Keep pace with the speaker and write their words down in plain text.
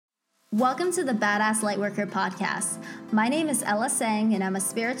Welcome to the Badass Lightworker podcast. My name is Ella Sang, and I'm a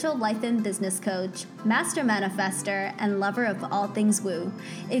spiritual life and business coach, master manifester, and lover of all things woo.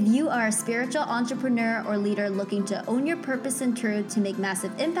 If you are a spiritual entrepreneur or leader looking to own your purpose and truth to make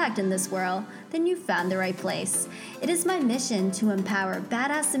massive impact in this world, then you found the right place. It is my mission to empower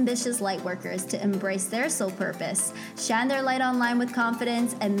badass, ambitious lightworkers to embrace their soul purpose, shine their light online with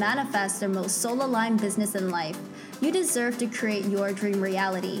confidence, and manifest their most soul-aligned business in life. You deserve to create your dream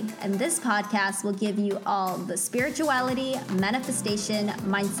reality, and this podcast will give you all the spirituality, manifestation,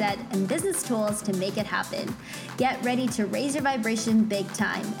 mindset, and business tools to make it happen. Get ready to raise your vibration big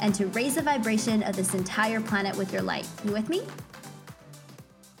time and to raise the vibration of this entire planet with your light. You with me?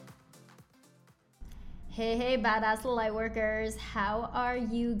 Hey, badass lightworkers. How are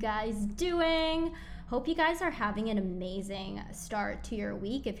you guys doing? Hope you guys are having an amazing start to your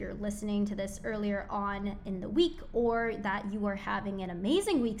week if you're listening to this earlier on in the week, or that you are having an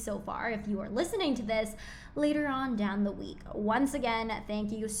amazing week so far if you are listening to this later on down the week. Once again, thank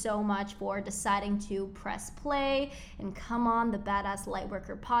you so much for deciding to press play and come on the Badass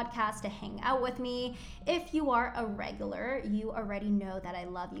Lightworker podcast to hang out with me. If you are a regular, you already know that I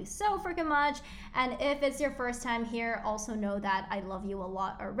love you so freaking much. And if it's your first time here, also know that I love you a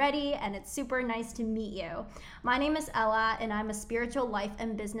lot already, and it's super nice to meet you. My name is Ella, and I'm a spiritual life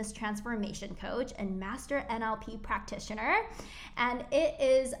and business transformation coach and master NLP practitioner. And it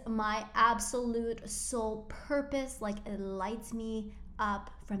is my absolute soul purpose, like it lights me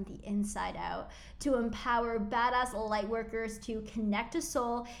up from the inside out, to empower badass lightworkers to connect to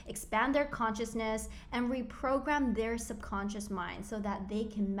soul, expand their consciousness, and reprogram their subconscious mind so that they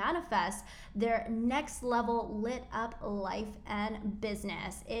can manifest their next level lit up life and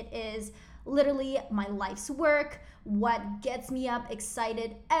business. It is literally my life's work, what gets me up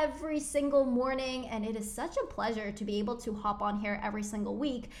excited every single morning, and it is such a pleasure to be able to hop on here every single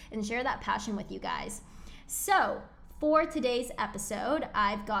week and share that passion with you guys. So for today's episode,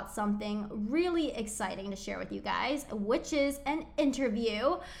 I've got something really exciting to share with you guys, which is an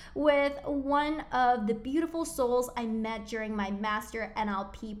interview with one of the beautiful souls I met during my Master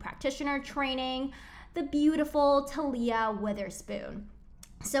NLP Practitioner training, the beautiful Talia Witherspoon.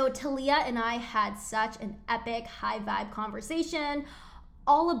 So Talia and I had such an epic high vibe conversation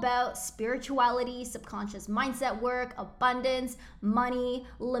all about spirituality, subconscious mindset work, abundance, money,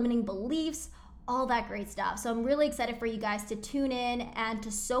 limiting beliefs, all that great stuff. So I'm really excited for you guys to tune in and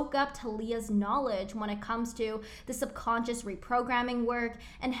to soak up Talia's knowledge when it comes to the subconscious reprogramming work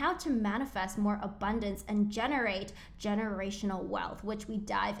and how to manifest more abundance and generate generational wealth, which we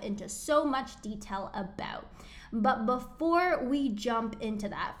dive into so much detail about. But before we jump into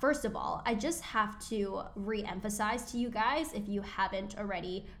that, first of all, I just have to re-emphasize to you guys, if you haven't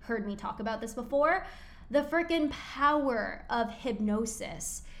already heard me talk about this before, the freaking power of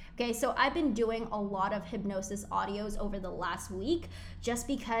hypnosis. Okay, so I've been doing a lot of hypnosis audios over the last week just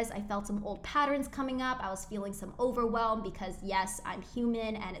because I felt some old patterns coming up. I was feeling some overwhelm because yes, I'm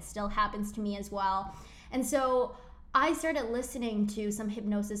human and it still happens to me as well. And so I started listening to some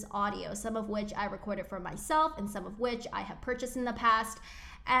hypnosis audio, some of which I recorded for myself and some of which I have purchased in the past.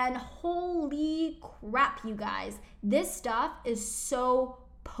 And holy crap, you guys, this stuff is so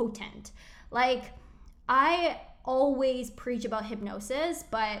potent. Like, I always preach about hypnosis,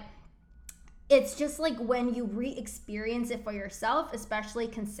 but it's just like when you re-experience it for yourself, especially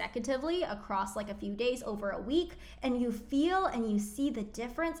consecutively across like a few days over a week, and you feel and you see the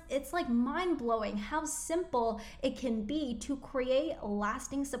difference, it's like mind-blowing how simple it can be to create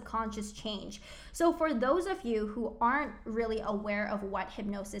lasting subconscious change. So for those of you who aren't really aware of what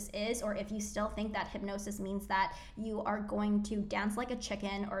hypnosis is, or if you still think that hypnosis means that you are going to dance like a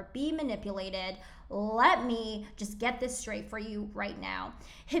chicken or be manipulated, let me just get this straight for you right now.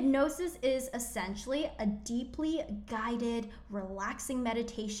 Hypnosis is essentially a deeply guided, relaxing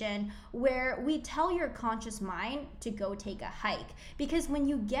meditation where we tell your conscious mind to go take a hike. Because when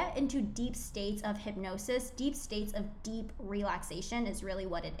you get into deep states of hypnosis, deep states of deep relaxation is really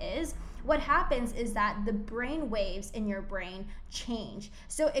what it is. What happens is that the brain waves in your brain change.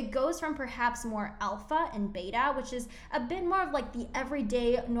 So it goes from perhaps more alpha and beta, which is a bit more of like the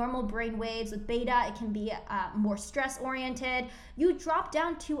everyday normal brain waves. With beta, it can be more stress oriented. You drop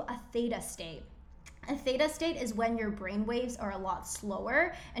down to a theta state. A theta state is when your brain waves are a lot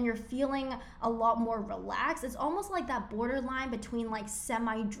slower and you're feeling a lot more relaxed. It's almost like that borderline between like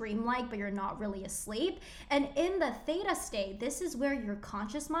semi-dreamlike, but you're not really asleep. And in the theta state, this is where your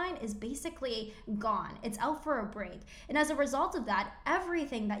conscious mind is basically gone. It's out for a break. And as a result of that,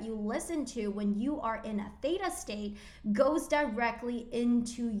 everything that you listen to when you are in a theta state goes directly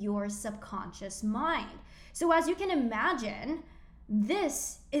into your subconscious mind. So as you can imagine,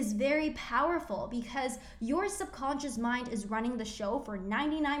 this is very powerful because your subconscious mind is running the show for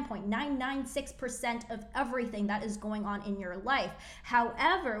 99.996% of everything that is going on in your life.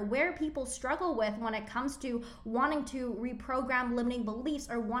 However, where people struggle with when it comes to wanting to reprogram limiting beliefs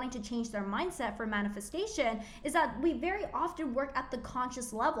or wanting to change their mindset for manifestation is that we very often work at the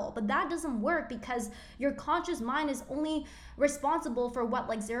conscious level, but that doesn't work because your conscious mind is only responsible for what,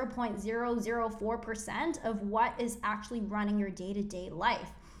 like 0.004% of what is actually running your day-to-day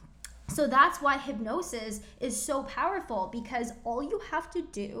life. So that's why hypnosis is so powerful, because all you have to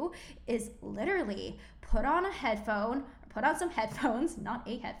do is literally put on a headphone, put on some headphones, not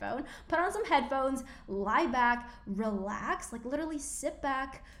a headphone, put on some headphones, lie back, relax, like literally sit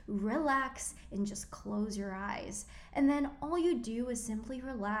back, relax, and just close your eyes. And then all you do is simply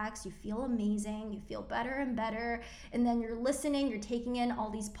relax. You feel amazing, you feel better and better. And then you're listening, you're taking in all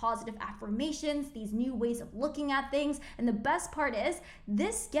these positive affirmations, these new ways of looking at things. And the best part is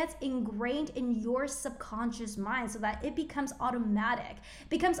this gets ingrained in your subconscious mind so that it becomes automatic. It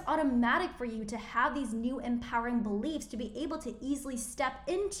becomes automatic for you to have these new empowering beliefs, to be able to easily step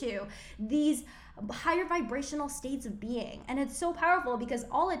into these higher vibrational states of being. And it's so powerful because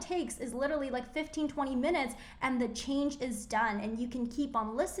all it takes is literally like 15-20 minutes and the change is done, and you can keep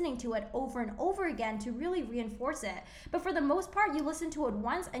on listening to it over and over again to really reinforce it. But for the most part, you listen to it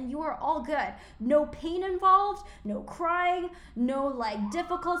once and you are all good. No pain involved, no crying, no like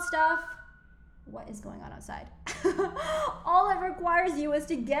difficult stuff. What is going on outside? All it requires you is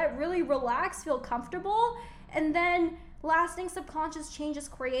to get really relaxed, feel comfortable, and then lasting subconscious change is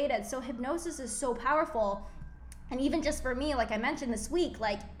created. So hypnosis is so powerful. And even just for me, like I mentioned this week,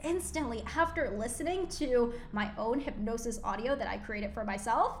 like instantly after listening to my own hypnosis audio that I created for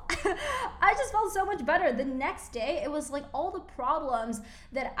myself, I just felt so much better. The next day, it was like all the problems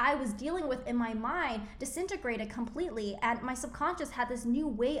that I was dealing with in my mind disintegrated completely. And my subconscious had this new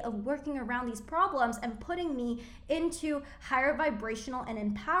way of working around these problems and putting me into higher vibrational and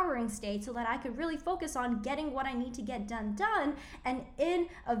empowering states so that I could really focus on getting what I need to get done, and in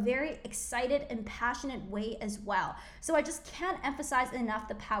a very excited and passionate way as well. So I just can't emphasize enough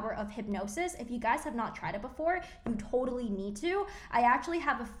the power of hypnosis. If you guys have not tried it before, you totally need to. I actually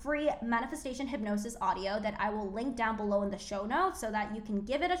have a free manifestation hypnosis audio that I will link down below in the show notes so that you can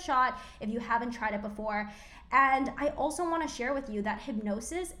give it a shot if you haven't tried it before. And I also want to share with you that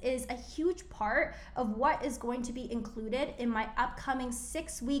hypnosis is a huge part of what is going to be included in my upcoming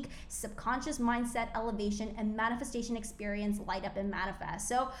 6-week subconscious mindset elevation and manifestation experience, Light Up and Manifest.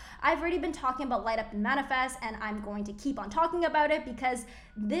 So I've already been talking about Light Up and Manifest, and I'm going to keep on talking about it because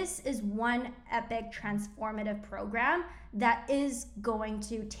this is one epic transformative program that is going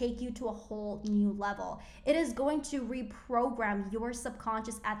to take you to a whole new level. It is going to reprogram your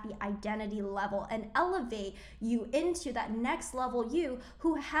subconscious at the identity level and elevate you into that next level you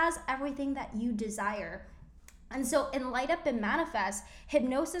who has everything that you desire. And so in Light Up and Manifest,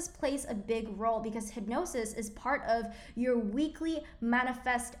 hypnosis plays a big role because hypnosis is part of your weekly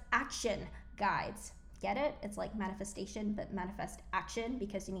manifest action guides. Get it? It's like manifestation, but manifest action,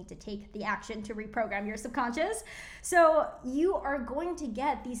 because you need to take the action to reprogram your subconscious. So you are going to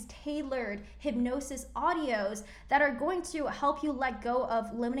get these tailored hypnosis audios that are going to help you let go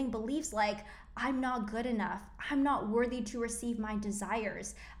of limiting beliefs like, I'm not good enough, I'm not worthy to receive my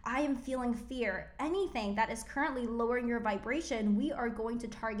desires, I am feeling fear. Anything that is currently lowering your vibration, we are going to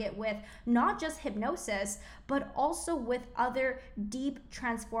target with not just hypnosis, but also with other deep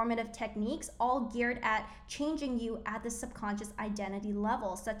transformative techniques, all geared at changing you at the subconscious identity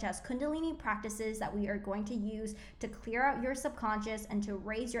level, such as Kundalini practices that we are going to use to clear out your subconscious and to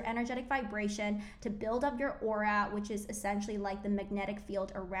raise your energetic vibration, to build up your aura, which is essentially like the magnetic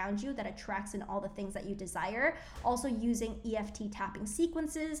field around you that attracts in all the things that you desire. Also using EFT tapping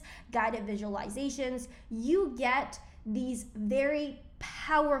sequences, guided visualizations. You get these very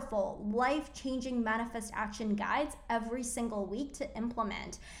powerful, life-changing manifest action guides every single week to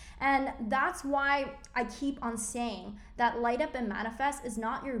implement. And that's why I keep on saying that Light Up and Manifest is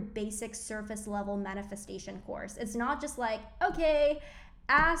not your basic surface level manifestation course. It's not just like, okay,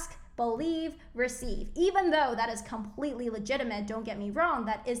 ask, believe, receive. Even though that is completely legitimate, don't get me wrong,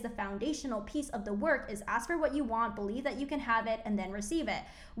 that is the foundational piece of the work, is ask for what you want, believe that you can have it, and then receive it.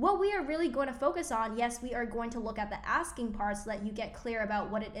 What we are really going to focus on, yes, we are going to look at the asking part so that you get clear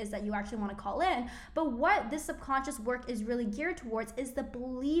about what it is that you actually want to call in, but what this subconscious work is really geared towards is the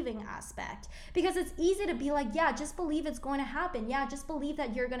believing aspect. Because it's easy to be like, yeah, just believe it's going to happen. Yeah, just believe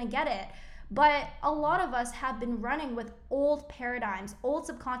that you're going to get it. But a lot of us have been running with old paradigms, old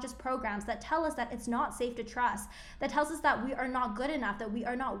subconscious programs that tell us that it's not safe to trust, that tells us that we are not good enough, that we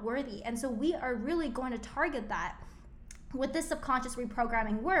are not worthy. And so we are really going to target that. with this subconscious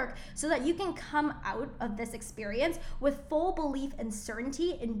reprogramming work so that you can come out of this experience with full belief and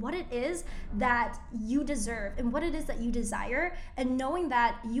certainty in what it is that you deserve and what it is that you desire, and knowing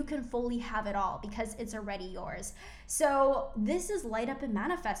that you can fully have it all because it's already yours. So this is Light Up and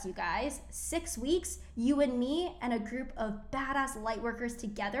Manifest, you guys. 6 weeks, you and me and a group of badass light workers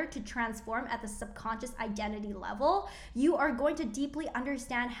together to transform at the subconscious identity level. You are going to deeply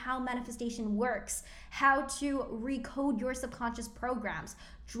understand how manifestation works, how to recode your subconscious programs,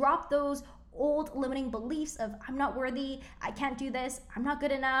 drop those old limiting beliefs of I'm not worthy, I can't do this, I'm not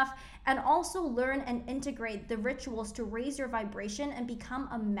good enough, and also learn and integrate the rituals to raise your vibration and become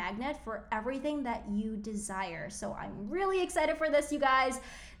a magnet for everything that you desire. So I'm really excited for this, you guys.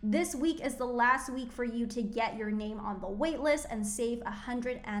 This week is the last week for you to get your name on the wait list and save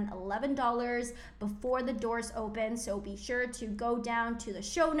 $111 before the doors open. So be sure to go down to the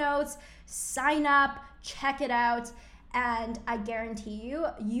show notes, sign up, check it out. And I guarantee you,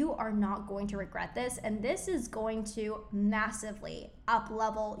 you are not going to regret this. And this is going to massively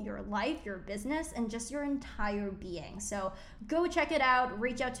up-level your life, your business, and just your entire being. So go check it out.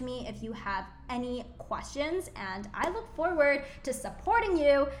 Reach out to me if you have any questions. And I look forward to supporting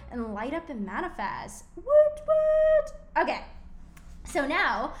you and Light Up and Manifest. Woot, woot. Okay. So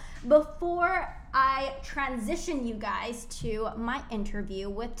now, before I transition you guys to my interview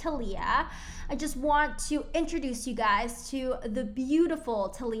with Talia, I just want to introduce you guys to the beautiful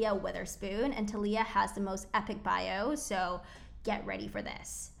Talia Witherspoon. And Talia has the most epic bio, so get ready for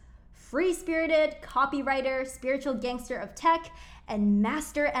this. Free-spirited copywriter, spiritual gangster of tech, and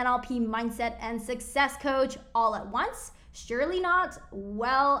master NLP mindset and success coach all at once. Surely not?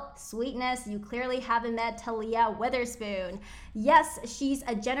 Well, sweetness, you clearly haven't met Talia Witherspoon. Yes, she's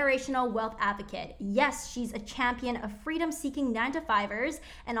a generational wealth advocate. Yes, she's a champion of freedom-seeking 9-to-5ers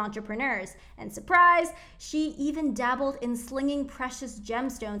and entrepreneurs. And surprise, she even dabbled in slinging precious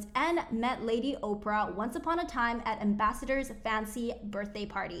gemstones and met Lady Oprah once upon a time at Ambassador's fancy birthday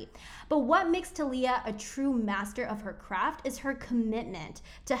party. But what makes Talia a true master of her craft is her commitment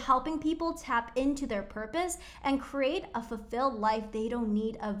to helping people tap into their purpose and create a fulfilled life they don't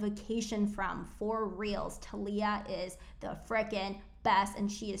need a vacation from. For reals, Talia is the frickin' best,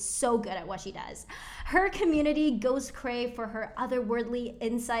 and she is so good at what she does. Her community goes cray for her otherworldly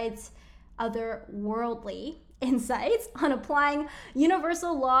insights on applying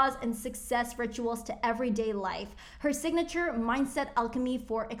universal laws and success rituals to everyday life. Her signature Mindset Alchemy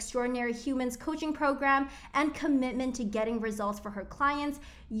for Extraordinary Humans coaching program and commitment to getting results for her clients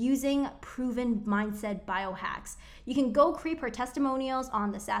using proven mindset biohacks. You can go creep her testimonials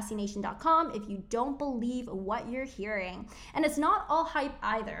on thesassynation.com if you don't believe what you're hearing. And it's not all hype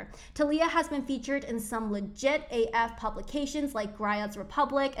either. Talia has been featured in some legit AF publications like Griots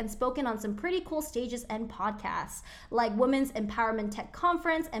Republic and spoken on some pretty cool stages and podcasts like Women's Empowerment Tech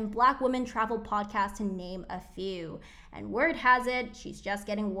Conference and Black Women Travel Podcast, to name a few. And word has it, she's just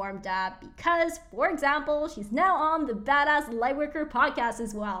getting warmed up because, for example, she's now on the Badass Lightworker podcast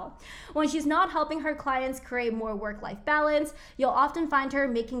as well. When she's not helping her clients create more work-life balance, you'll often find her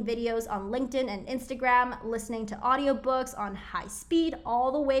making videos on LinkedIn and Instagram, listening to audiobooks on high speed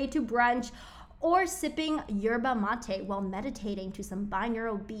all the way to brunch, or sipping yerba mate while meditating to some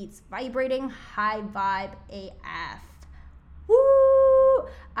binaural beats, vibrating high vibe AF. Woo!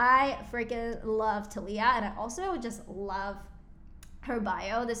 I freaking love Talia, and I also just love her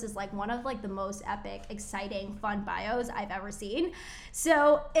bio. This is like one of like the most epic, exciting, fun bios I've ever seen.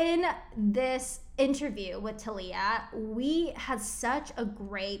 So in this interview with Talia, we had such a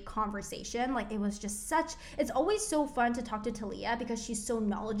great conversation. Like, it was just such, it's always so fun to talk to Talia because she's so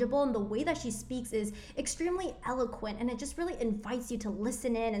knowledgeable, and the way that she speaks is extremely eloquent, and it just really invites you to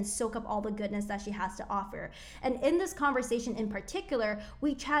listen in and soak up all the goodness that she has to offer. And in this conversation in particular,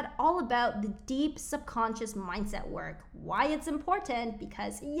 we chat all about the deep subconscious mindset work, why it's important,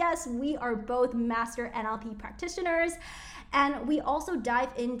 because yes, we are both master NLP practitioners. And we also dive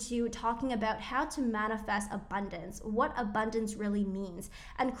into talking about how to manifest abundance, what abundance really means,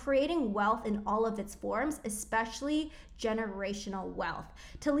 and creating wealth in all of its forms, especially generational wealth.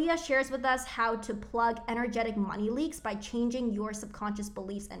 Talia shares with us how to plug energetic money leaks by changing your subconscious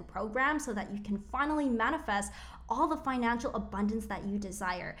beliefs and programs so that you can finally manifest all the financial abundance that you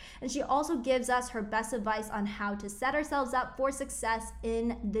desire. And she also gives us her best advice on how to set ourselves up for success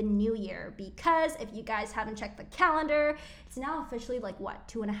in the new year. Because if you guys haven't checked the calendar, it's now officially like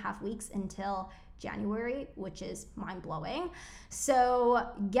 2.5 weeks until January, which is mind-blowing. So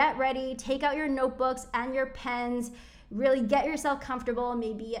get ready, take out your notebooks and your pens, really get yourself comfortable,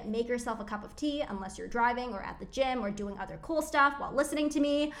 maybe make yourself a cup of tea unless you're driving or at the gym or doing other cool stuff while listening to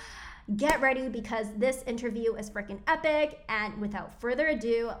me. get ready because this interview is freaking epic. And without further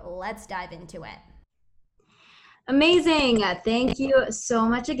ado, let's dive into it. Amazing. Thank you so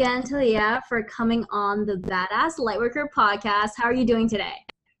much again, Talia, for coming on the Badass Lightworker podcast. How are you doing today?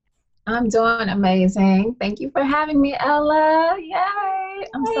 I'm doing amazing. Thank you for having me, Ella. Yay.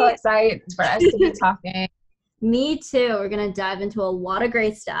 I'm so excited for us to be talking. Me too. We're going to dive into a lot of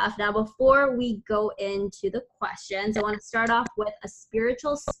great stuff. Now, before we go into the questions, I want to start off with a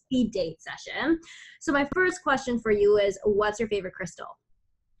spiritual speed date session. So my first question for you is, what's your favorite crystal?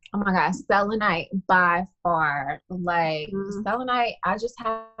 Oh my gosh, selenite by far. Like selenite, I just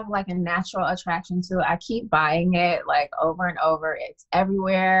have like a natural attraction to it. I keep buying it like over and over. It's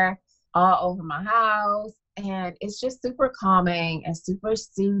everywhere, all over my house. And it's just super calming and super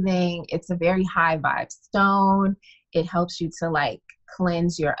soothing. It's a very high vibe stone. It helps you to like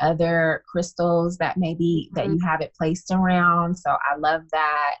cleanse your other crystals that maybe that you have it placed around. So I love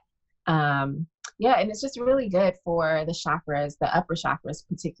that. Yeah, and it's just really good for the chakras, the upper chakras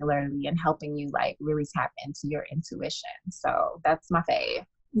particularly, and helping you like really tap into your intuition. So that's my fave.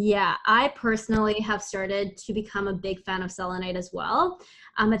 Yeah, I personally have started to become a big fan of selenite as well.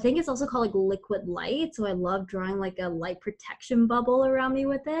 I think it's also called like liquid light. So I love drawing like a light protection bubble around me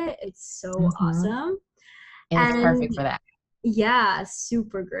with it. It's so awesome. And it's perfect for that. Yeah,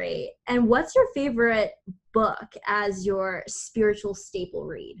 super great. And what's your favorite book as your spiritual staple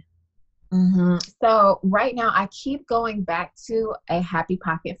read? So right now I keep going back to A Happy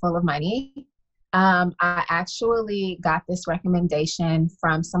Pocket Full of Money. I actually got this recommendation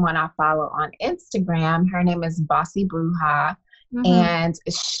from someone I follow on Instagram. Her name is Bossy Bruja. And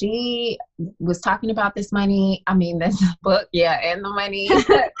she was talking about this book, and the money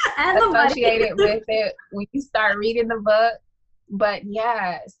associated with it when you start reading the book. But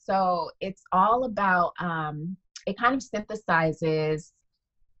yeah, so it's all about, it kind of synthesizes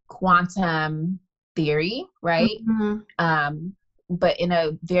quantum theory, right? But in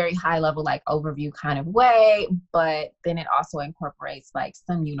a very high level, like overview kind of way. But then it also incorporates like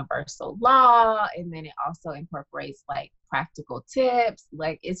some universal law. And then it also incorporates like practical tips.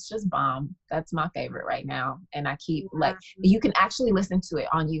 Like it's just bomb. That's my favorite right now. And I keep like, you can actually listen to it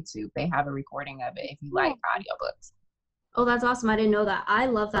on YouTube. They have a recording of it if you like audiobooks. Oh, that's awesome. I didn't know that. I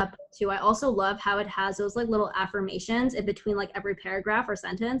love that book too. I also love how it has those like little affirmations in between like every paragraph or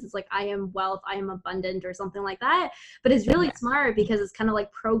sentence. It's like, I am wealth, I am abundant or something like that. But it's really smart because it's kind of like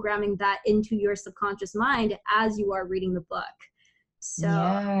programming that into your subconscious mind as you are reading the book. So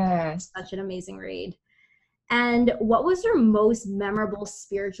such an amazing read. And what was your most memorable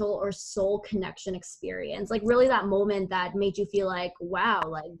spiritual or soul connection experience? Like really that moment that made you feel like, wow,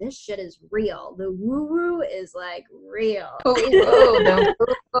 like this shit is real. The woo-woo is like real. The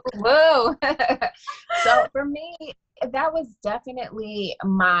woo-woo. So for me, that was definitely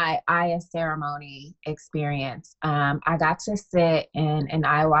my Aya ceremony experience. I got to sit in an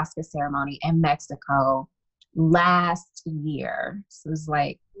ayahuasca ceremony in Mexico last year. So it was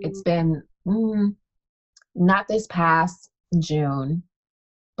like, it's been... not this past June,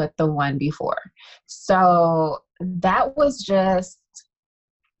 but the one before. So that was just,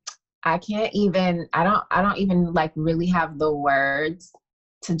 I don't even like really have the words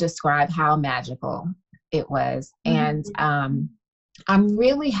to describe how magical it was. And I'm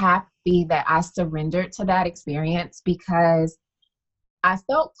really happy that I surrendered to that experience because I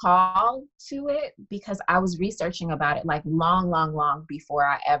felt called to it because I was researching about it like long before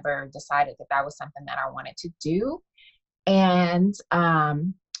I ever decided that that was something that I wanted to do. And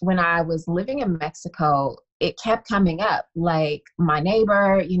when I was living in Mexico, it kept coming up. Like my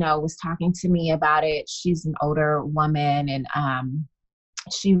neighbor, was talking to me about it. She's an older woman and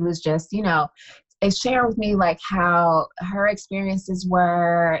she was just, and sharing with me like how her experiences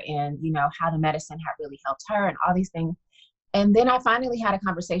were and, how the medicine had really helped her and all these things. And then I finally had a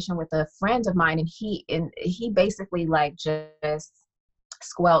conversation with a friend of mine, and he basically like just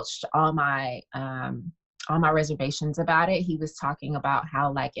squelched all my reservations about it. He was talking about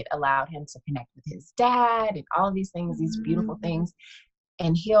how like it allowed him to connect with his dad and all of these things, these beautiful things,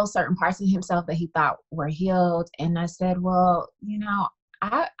 and heal certain parts of himself that he thought were healed. And I said, well,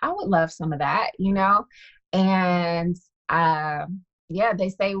 I would love some of that, and yeah, they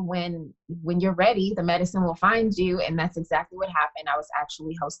say when you're ready, the medicine will find you. And that's exactly what happened. I was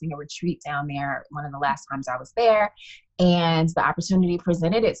actually hosting a retreat down there one of the last times I was there, and the opportunity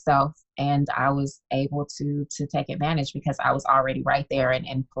presented itself and I was able to take advantage because I was already right there and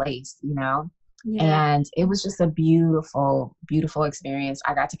in place, And it was just a beautiful, beautiful experience.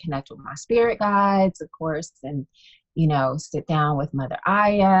 I got to connect with my spirit guides, of course, and sit down with Mother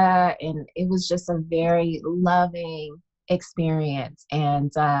Aya. And it was just a very loving, experience.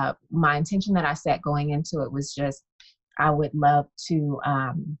 And my intention that I set going into it was just, I would love to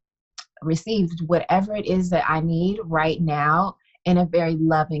receive whatever it is that I need right now in a very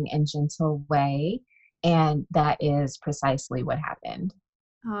loving and gentle way. And that is precisely what happened.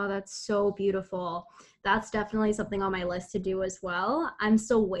 Oh, that's so beautiful. That's definitely something on my list to do as well. I'm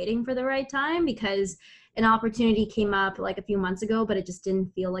still waiting for the right time because an opportunity came up like a few months ago, but it just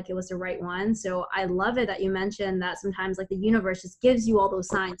didn't feel like it was the right one. So I love it that you mentioned that sometimes like the universe just gives you all those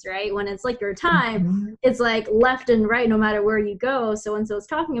signs, right? When it's like your time, Mhm. it's like left and right, no matter where you go. So and so is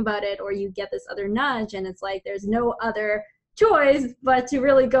talking about it, or you get this other nudge, and it's like there's no other choice but to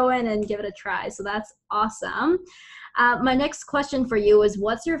really go in and give it a try. So that's awesome. My next question for you is,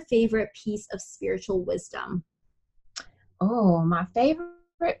 what's your favorite piece of spiritual wisdom? Oh, my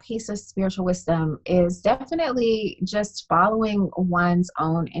favorite piece of spiritual wisdom is definitely just following one's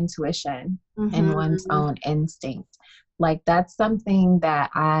own intuition and one's Mm-hmm. own instinct. Like that's something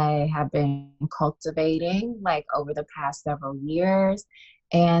that I have been cultivating like over the past several years.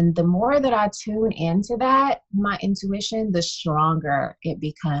 And the more that I tune into that, my intuition, the stronger it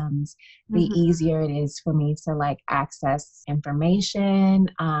becomes, the Mm-hmm. easier it is for me to like access information.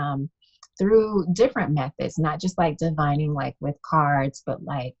 Through different methods, not just like divining like with cards, but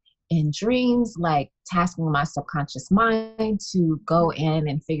like in dreams, like tasking my subconscious mind to go in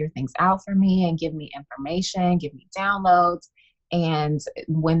and figure things out for me and give me information, give me downloads. And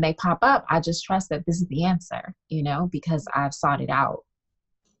when they pop up, I just trust that this is the answer, because I've sought it out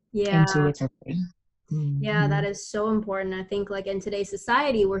Yeah. intuitively. Yeah, that Mhm. is so important. I think like in today's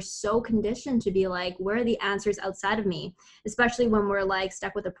society, we're so conditioned to be like, where are the answers outside of me? Especially when we're like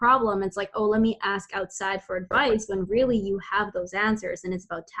stuck with a problem. It's like, oh, let me ask outside for advice when really you have those answers and it's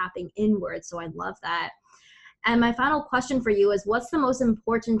about tapping inward. So I love that. And my final question for you is, what's the most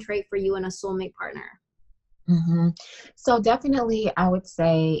important trait for you in a soulmate partner? Mhm. So definitely, I would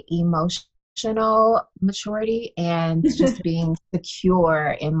say emotional maturity and just being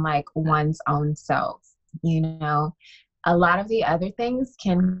secure in like one's own self. You know, a lot of the other things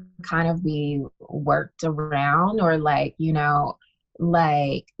can kind of be worked around or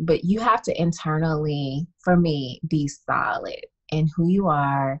but you have to internally, for me, be solid in who you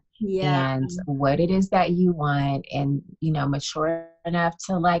are Yeah. and what it is that you want and, mature enough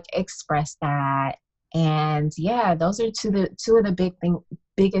to like express that. And yeah, those are two of the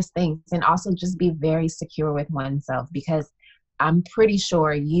biggest things. And also just be very secure with oneself because I'm pretty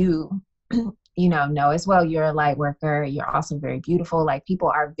sure you know as well, you're a light worker, you're also very beautiful. Like people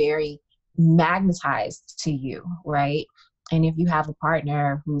are very magnetized to you, right? And if you have a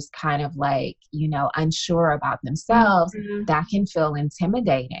partner who's kind of like, unsure about themselves, Mhm. that can feel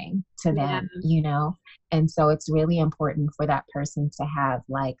intimidating to Yeah. them. And so it's really important for that person to have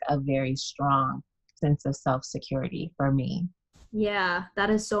like a very strong sense of self security for me. Yeah, that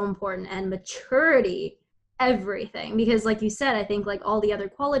is so important. And maturity, everything. Because, like you said, I think like all the other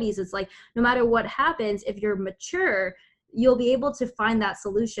qualities, it's like no matter what happens, if you're mature, you'll be able to find that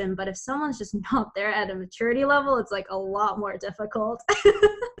solution. But if someone's just not there at a maturity level, it's like a lot more difficult.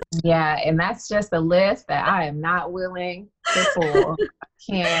 Yeah, and that's just a list that I am not willing to pull. I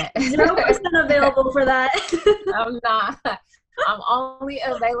can't. 0% available for that. I'm not. I'm only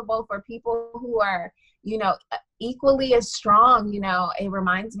available for people who are, equally as strong. It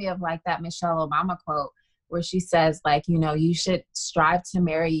reminds me of like that Michelle Obama quote where she says, like, you should strive to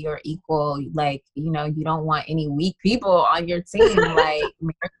marry your equal. Like, you don't want any weak people on your team. Like,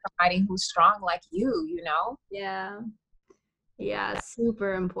 marry somebody who's strong like you. Yeah. Yeah,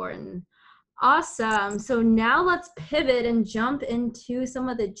 super important. Awesome. So now let's pivot and jump into some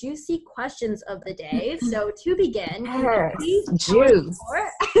of the juicy questions of the day. So to begin, can you Yes, please tell us juice.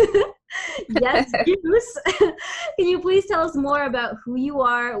 more? Yes, juice. Can you please tell us more about who you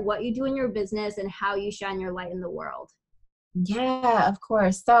are, what you do in your business, and how you shine your light in the world? Yeah, of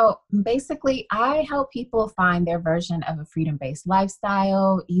course. So basically, I help people find their version of a freedom based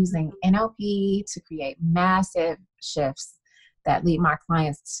lifestyle using NLP to create massive shifts that lead my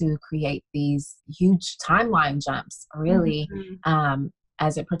clients to create these huge timeline jumps, really, Mhm. um,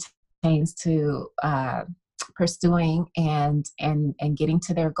 as it pertains to pursuing and getting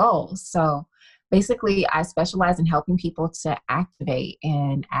to their goals. So basically, I specialize in helping people to activate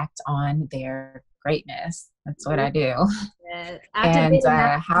and act on their greatness. That's what I do. And Activating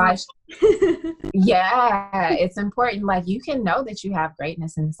that how I, mind. yeah, it's important. Like you can know that you have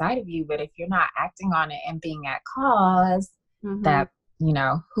greatness inside of you, but if you're not acting on it and being at cause, Mhm. that,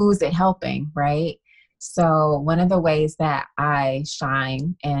 who's it helping, right? So one of the ways that I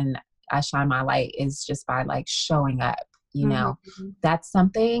shine my light is just by like showing up. Mhm. That's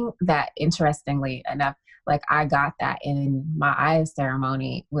something that interestingly enough, like I got that in my Aya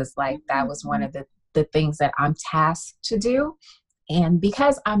ceremony. Was like, that was one of the things that I'm tasked to do. And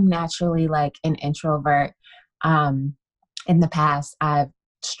because I'm naturally like an introvert, in the past, I've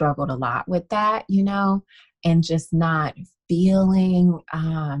struggled a lot with that, and just not feeling,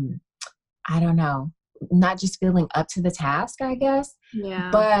 I don't know, not just feeling up to the task, I guess. Yeah.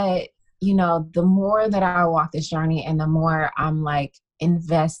 But, the more that I walk this journey and the more I'm like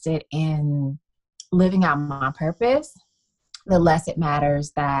invested in living out my purpose, the less it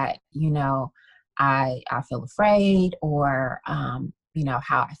matters that, I feel afraid or,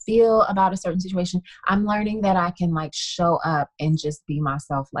 how I feel about a certain situation. I'm learning that I can like show up and just be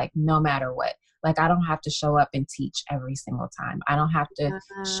myself, like no matter what. Like I don't have to show up and teach every single time. I don't have to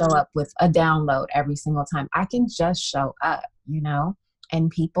show up with a download every single time. I can just show up, and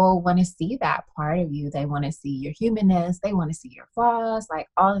people want to see that part of you. They want to see your humanness. They want to see your flaws, like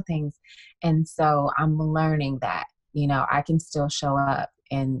all the things. And so I'm learning that, I can still show up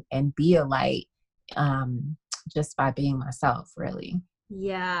and be a light, just by being myself, really.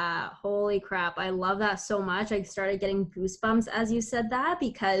 Yeah, holy crap. I love that so much. I started getting goosebumps as you said that,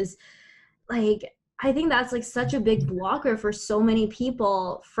 because like I think that's like such a big blocker for so many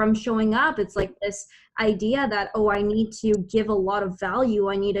people from showing up. It's like this idea that, oh, I need to give a lot of value.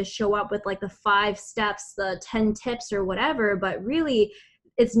 I need to show up with like the 5 steps, the 10 tips or whatever. But really,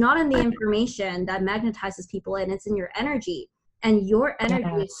 it's not in the information that magnetizes people in, it's in your energy. And your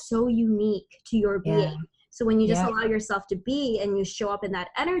energy is so unique to your being. So when you just allow yourself to be and you show up in that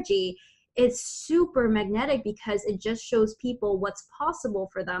energy, it's super magnetic because it just shows people what's possible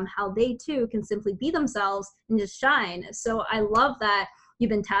for them, how they too can simply be themselves and just shine. So I love that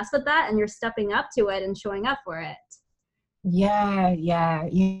you've been tasked with that and you're stepping up to it and showing up for it. Yeah.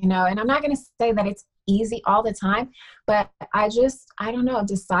 And I'm not going to say that it's easy all the time, but I don't know,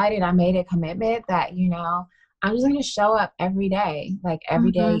 decided, I made a commitment that, I'm just going to show up every day, like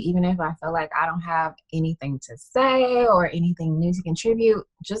every day, even if I feel like I don't have anything to say or anything new to contribute,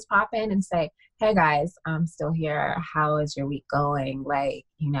 just pop in and say, hey guys, I'm still here. How is your week going? Like,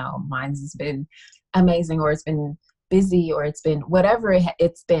 mine's has been amazing, or it's been busy, or it's been whatever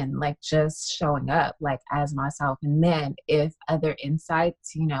it's been, like just showing up like as myself. And then if other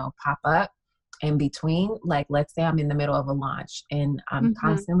insights, pop up in between, like let's say I'm in the middle of a launch and I'm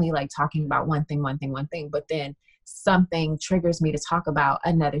constantly like talking about one thing, but then something triggers me to talk about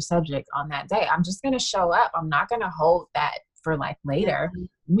another subject on that day, I'm just going to show up. I'm not going to hold that for like later.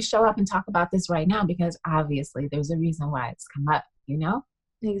 Let me show up and talk about this right now, because obviously there's a reason why it's come up,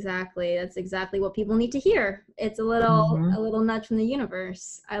 Exactly. That's exactly what people need to hear. It's a little nudge from the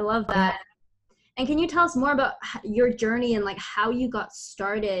universe. I love that. And can you tell us more about your journey and like how you got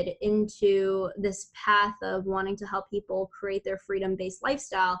started into this path of wanting to help people create their freedom-based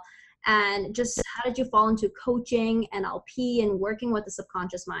lifestyle? And just how did you fall into coaching, NLP, and working with the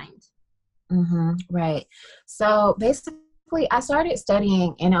subconscious mind? Right. So basically, I started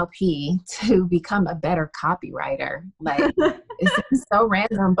studying NLP to become a better copywriter. Like it's so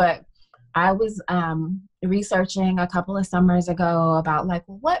random, but I was researching a couple of summers ago about like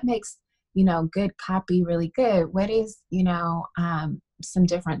what makes good copy really good. What is, some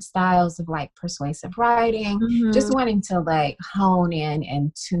different styles of like persuasive writing, just wanting to like hone in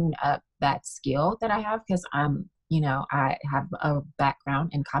and tune up that skill that I have, because I have a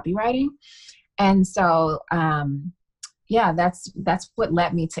background in copywriting. And so, that's what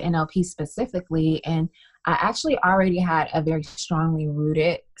led me to NLP specifically. And I actually already had a very strongly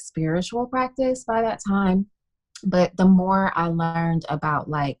rooted spiritual practice by that time. But the more I learned about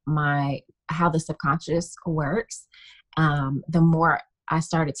like how the subconscious works, the more I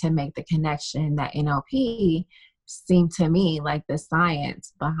started to make the connection that NLP seemed to me like the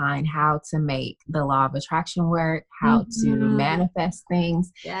science behind how to make the law of attraction work, how to manifest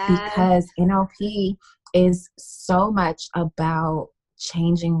things, because NLP is so much about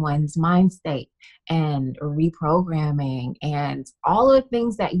changing one's mind state and reprogramming and all of the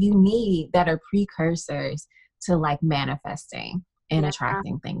things that you need that are precursors to like manifesting and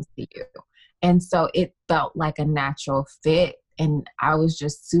attracting things to you. And so it felt like a natural fit. And I was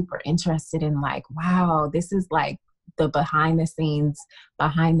just super interested in like, wow, this is like the behind the scenes,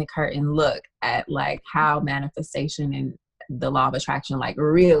 behind the curtain look at like how manifestation and the law of attraction like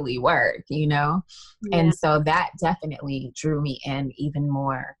really work, And so that definitely drew me in even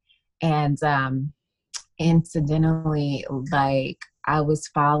more. And incidentally, like I was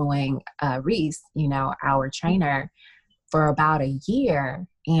following Reese, our trainer, for about a year.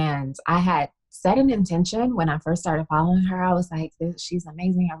 And I had set an intention when I first started following her. I was like, she's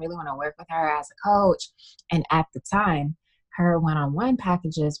amazing. I really want to work with her as a coach. And at the time, her one-on-one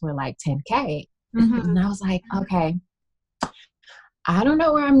packages were like $10K. And I was like, okay, I don't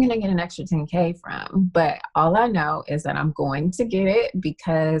know where I'm going to get an extra 10K from, but all I know is that I'm going to get it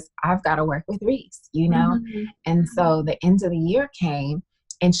because I've got to work with Reese, you know? And so the end of the year came,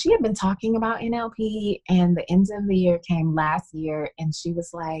 and she had been talking about NLP, and the end of the year came last year, and she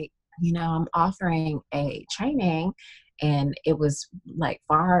was like, you know, I'm offering a training, and it was like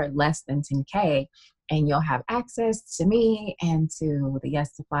far less than 10K. And you'll have access to me and to the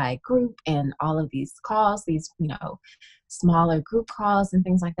Yes Supply group and all of these calls, these, you know, smaller group calls and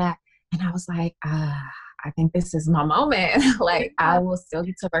things like that. And I was like, I think this is my moment. Like, I will still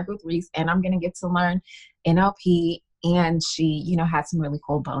get to work with Reese, and I'm going to get to learn NLP. And she, you know, had some really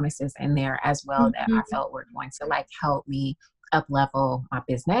cool bonuses in there as well that I felt were going to like help me up level my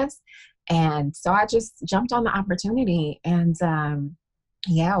business. And so I just jumped on the opportunity. And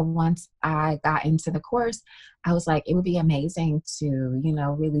yeah, once I got into the course, I was like, it would be amazing to, you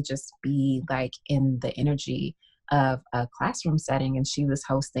know, really just be like in the energy of a classroom setting. And she was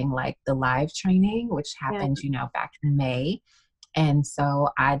hosting like the live training, which happened, you know, back in May. And so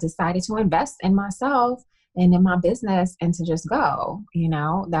I decided to invest in myself and in my business and to just go, you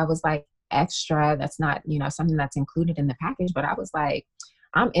know, that was like extra. That's not, you know, something that's included in the package, but I was like,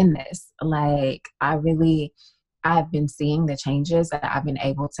 I'm in this. Like, I've been seeing the changes that I've been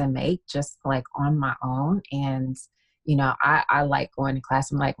able to make just like on my own. And, you know, I like going to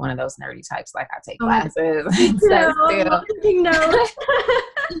class. I'm like one of those nerdy types. Like, I take classes and stuff still.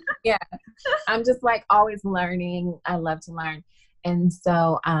 Yeah. I'm just like always learning. I love to learn. And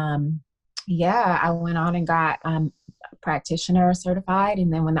so, yeah, I went on and got practitioner certified.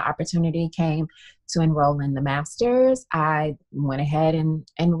 And then when the opportunity came to enroll in the master's, I went ahead and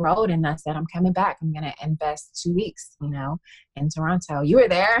enrolled, and I said, I'm coming back. I'm going to invest 2 weeks, you know, in Toronto. You were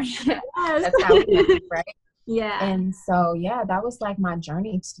there. Yes. That's how we met, right? Yeah. And so, yeah, that was like my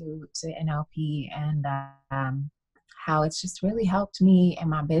journey to NLP, and how it's just really helped me in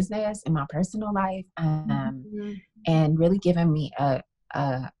my business, in my personal life, and really given me a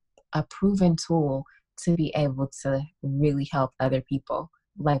proven tool to be able to really help other people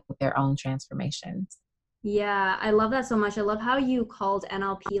like with their own transformations. Yeah, I love that so much. I love how you called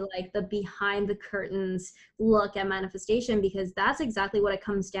NLP like the behind the curtains look at manifestation, because that's exactly what it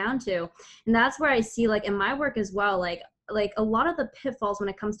comes down to. And that's where I see like in my work as well, like a lot of the pitfalls when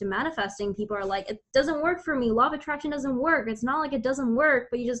it comes to manifesting, people are like, it doesn't work for me. Law of attraction doesn't work. It's not like it doesn't work,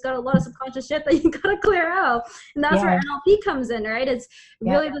 but you just got a lot of subconscious shit that you got to clear out. And that's where NLP comes in, right? It's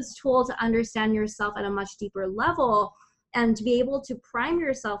really this tool to understand yourself at a much deeper level and to be able to prime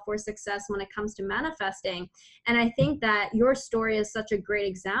yourself for success when it comes to manifesting. And I think that your story is such a great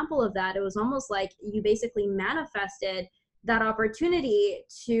example of that. It was almost like you basically manifested that opportunity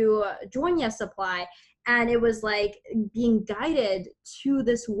to join Yes Supply. And it was like being guided to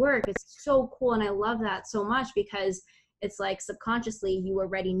this work. It's so cool. And I love that so much, because it's like subconsciously you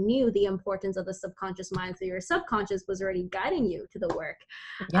already knew the importance of the subconscious mind. So your subconscious was already guiding you to the work.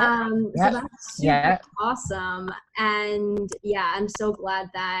 So that's super awesome. And yeah, I'm so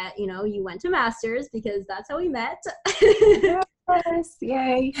glad that, you know, you went to masters, because that's how we met. Yes,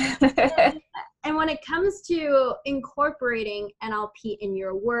 yay. And when it comes to incorporating NLP in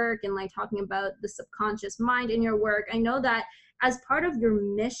your work and like talking about the subconscious mind in your work, I know that as part of your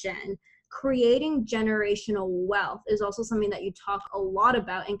mission, creating generational wealth is also something that you talk a lot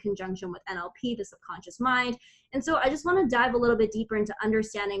about in conjunction with NLP, the subconscious mind. And so I just want to dive a little bit deeper into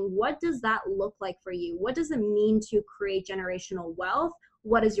understanding, what does that look like for you? What does it mean to create generational wealth?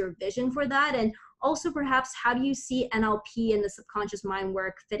 What is your vision for that? And also perhaps, how do you see NLP and the subconscious mind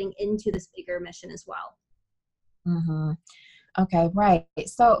work fitting into this bigger mission as well? Mm-hmm. Okay, right.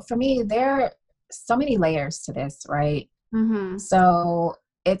 So for me, there are so many layers to this, right? Mm-hmm. So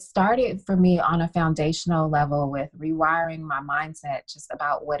it started for me on a foundational level with rewiring my mindset just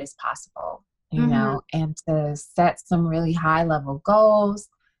about what is possible, you know, and to set some really high level goals,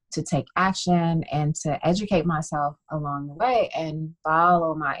 to take action, and to educate myself along the way and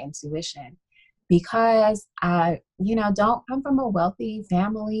follow my intuition. Because I, you know, don't come from a wealthy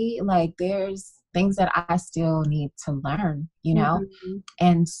family. Like, there's things that I still need to learn, you know?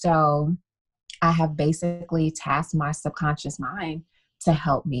 And so I have basically tasked my subconscious mind to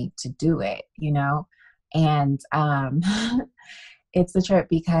help me to do it, you know? And it's a trip,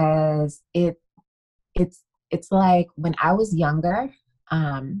 because it's like when I was younger,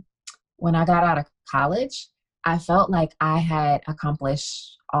 when I got out of college, I felt like I had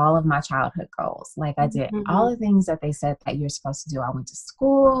accomplished all of my childhood goals. Like, I did all the things that they said that you're supposed to do. I went to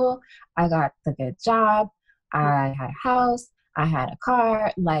school, I got the good job, I had a house, I had a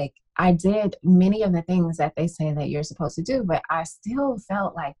car. Like, I did many of the things that they say that you're supposed to do, but I still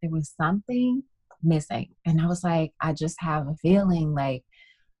felt like there was something missing. And I was like, I just have a feeling like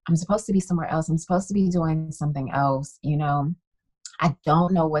I'm supposed to be somewhere else. I'm supposed to be doing something else, you know. I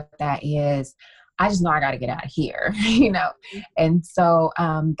don't know what that is. I just know I got to get out of here, you know? And so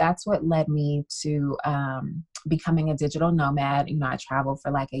that's what led me to becoming a digital nomad. You know, I traveled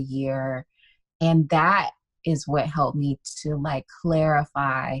for like a year, and that is what helped me to like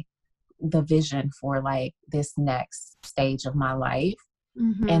clarify the vision for like this next stage of my life.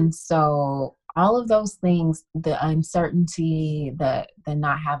 Mm-hmm. And so all of those things, the uncertainty, the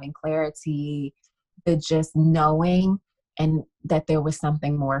not having clarity, the just knowing and that there was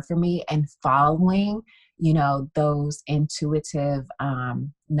something more for me and following, you know, those intuitive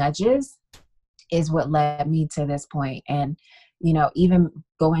nudges is what led me to this point. And, you know, even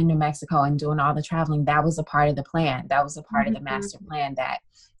going to Mexico and doing all the traveling, that was a part of the plan. That was a part of the master plan that,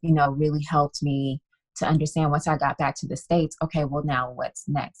 you know, really helped me to understand once I got back to the States, okay, well, now what's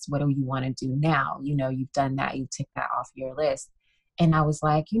next? What do you want to do now? You know, you've done that, you tick that off your list. And I was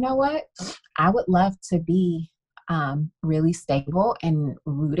like, you know what? I would love to be really stable and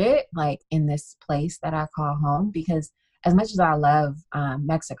rooted like in this place that I call home, because as much as I love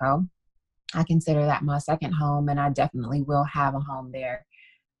Mexico, I consider that my second home, and I definitely will have a home there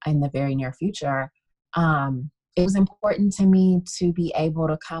in the very near future. It was important to me to be able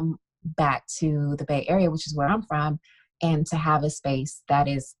to come back to the Bay Area, which is where I'm from, and to have a space that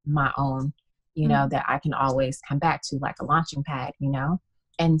is my own, you know, that I can always come back to, like a launching pad, you know?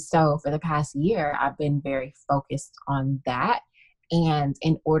 And so for the past year, I've been very focused on that. And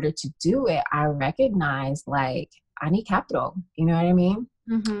in order to do it, I recognize like I need capital, you know what I mean?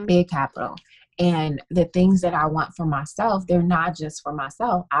 Mm-hmm. Big capital. And the things that I want for myself, they're not just for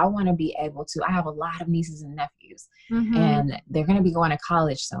myself. I want to be able to, I have a lot of nieces and nephews, and they're going to be going to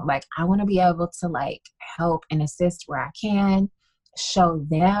college soon. Like, I want to be able to like help and assist where I can, show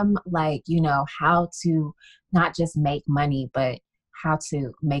them like, you know, how to not just make money, but how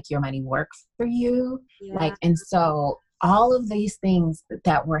to make your money work for you. Yeah. Like, and so all of these things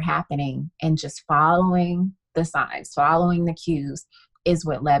that were happening and just following the signs, following the cues, is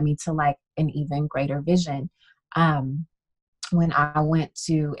what led me to like an even greater vision. When I went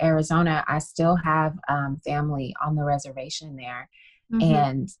to Arizona, I still have family on the reservation there.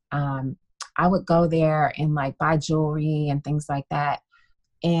 And I would go there and like buy jewelry and things like that.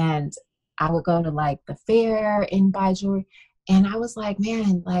 And I would go to like the fair and buy jewelry. And I was like,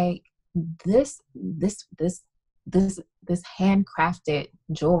 man, like this handcrafted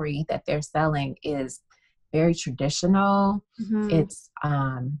jewelry that they're selling is very traditional. It's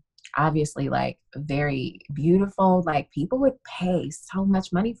obviously like very beautiful. Like, people would pay so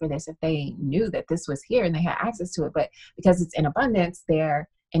much money for this if they knew that this was here and they had access to it. But because it's in abundance there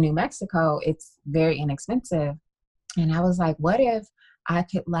in New Mexico, it's very inexpensive. And I was like, what if I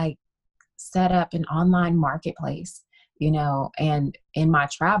could like set up an online marketplace, you know, and in my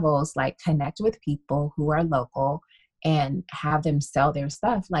travels, like connect with people who are local and have them sell their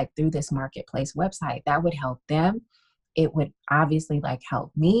stuff like through this marketplace website. That would help them. It would obviously like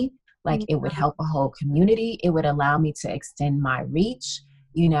help me. Like, it would help a whole community. It would allow me to extend my reach,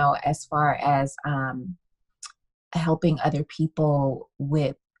 you know, as far as helping other people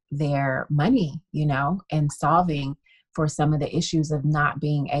with their money, you know, and solving for some of the issues of not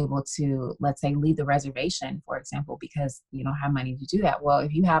being able to, let's say, leave the reservation, for example, because you don't have money to do that. Well,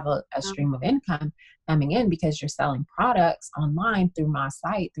 if you have a stream of income coming in because you're selling products online through my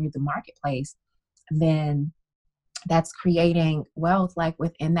site, through the marketplace, then that's creating wealth like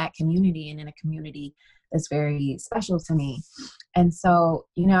within that community and in a community that's very special to me. And so,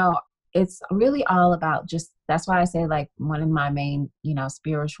 you know, it's really all about just, that's why I say like one of my main, you know,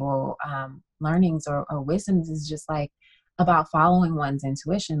 spiritual learnings or wisdoms is just like about following one's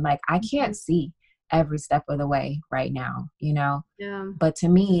intuition. Like, I can't see every step of the way right now, you know? Yeah. But to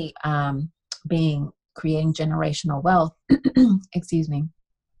me, creating generational wealth, excuse me,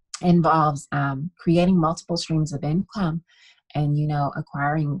 involves creating multiple streams of income and, you know,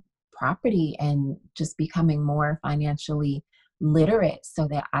 acquiring property and just becoming more financially literate so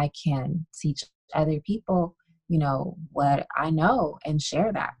that I can teach other people, you know, what I know and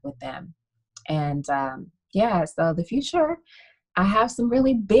share that with them. And yeah, so the future, I have some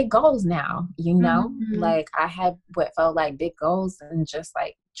really big goals now, you know, like I had what felt like big goals and just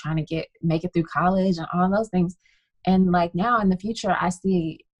like trying to make it through college and all those things. And like now in the future, I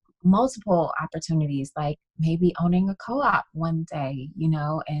see multiple opportunities, like maybe owning a co-op one day, you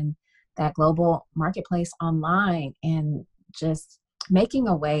know, and that global marketplace online, and just making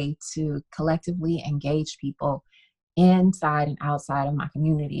a way to collectively engage people inside and outside of my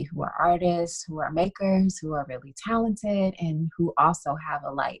community who are artists, who are makers, who are really talented, and who also have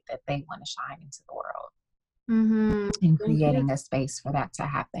a light that they want to shine into the world, Mm-hmm. and Thank you. creating a space for that to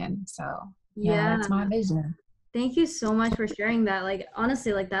happen. So yeah, Yeah. that's my vision. Thank you so much for sharing that. Like,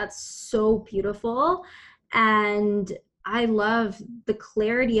 honestly, like, that's so beautiful. And I love the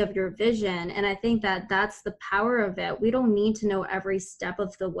clarity of your vision. And I think that that's the power of it. We don't need to know every step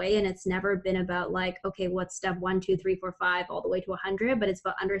of the way. And it's never been about, like, okay, what's step 1, 2, 3, 4, 5, all the way to 100, but it's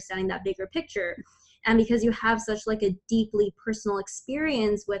about understanding that bigger picture. And because you have such like a deeply personal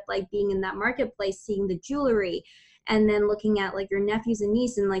experience with like being in that marketplace, seeing the jewelry, and then looking at like your nephews and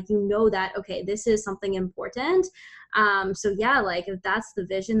niece, and like, you know that, okay, this is something important. So yeah, like, if that's the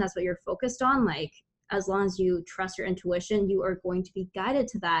vision, that's what you're focused on, like, as long as you trust your intuition, you are going to be guided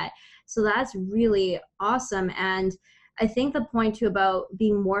to that. So that's really awesome. And I think the point too about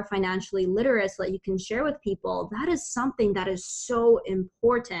being more financially literate so that you can share with people, that is something that is so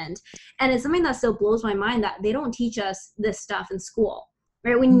important. And it's something that still blows my mind that they don't teach us this stuff in school.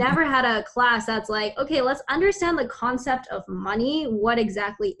 Right? We never had a class that's like, okay, let's understand the concept of money. What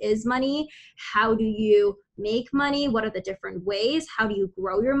exactly is money? How do you make money? What are the different ways? How do you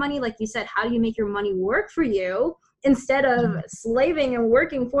grow your money? Like you said, how do you make your money work for you instead of slaving and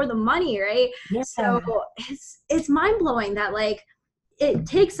working for the money, right? Yeah. So it's mind-blowing that like it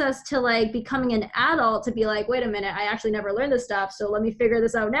takes us to like becoming an adult to be like, wait a minute, I actually never learned this stuff, so let me figure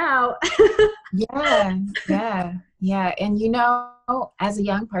this out now. Yeah, yeah, yeah. And you know, as a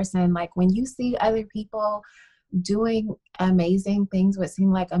young person, like when you see other people doing amazing things, what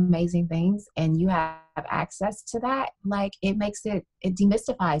seem like amazing things, and you have access to that, like it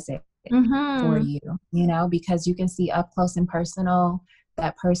demystifies it for Mm-hmm. you, you know, because you can see up close and personal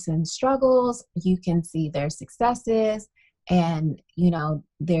that person's struggles, you can see their successes, and, you know,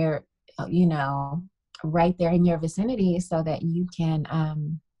 they're, you know, right there in your vicinity so that you can,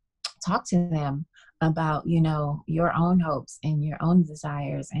 talk to them about, you know, your own hopes and your own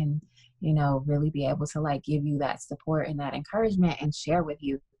desires, and, you know, really be able to like give you that support and that encouragement and share with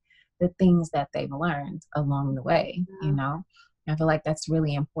you the things that they've learned along the way, you know. I feel like that's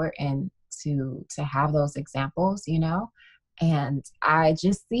really important to have those examples, you know. And I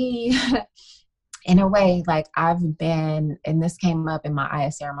just see in a way, like I've been, and this came up in my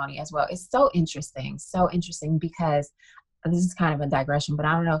Aya ceremony as well. It's so interesting because this is kind of a digression, but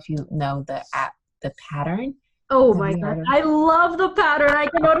I don't know if you know the app, The Pattern. Oh Have my you God. heard of I love the pattern. I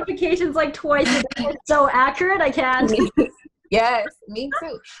get notifications like twice a day. It's so accurate. I can't. it? Yes, me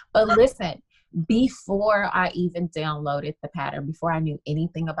too. But listen, before I even downloaded The Pattern, before I knew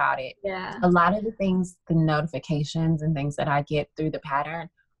anything about it, Yeah. a lot of the things, the notifications and things that I get through The Pattern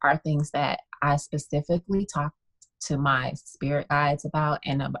are things that I specifically talk to my spirit guides about,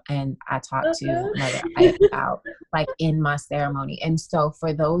 and I talk to Mother Aya about, like in my ceremony. And so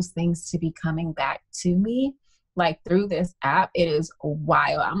for those things to be coming back to me, like through this app, it is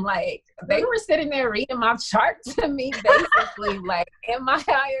wild. I'm like, they were sitting there reading my chart to me, basically, like in my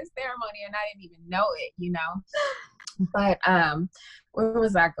higher ceremony, and I didn't even know it, you know. But where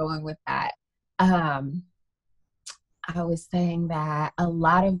was I going with that? Um, I was saying that a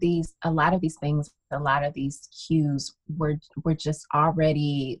lot of these things, a lot of these cues were just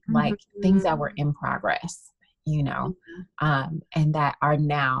already like things that were in progress, you know, and that are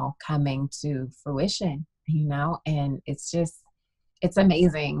now coming to fruition, you know. And it's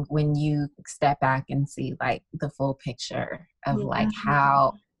amazing when you step back and see like the full picture of Yeah. like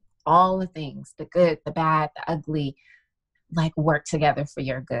how all the things, the good, the bad, the ugly, like work together for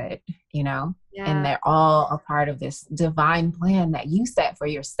your good, you know? And Yeah. they're all a part of this divine plan that you set for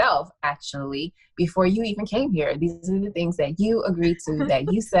yourself, actually, before you even came here. These are the things that you agreed to,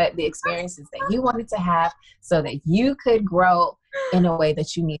 that you set, the experiences that you wanted to have so that you could grow in a way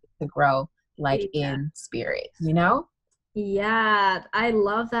that you needed to grow, like Yeah. in spirit, you know? Yeah, I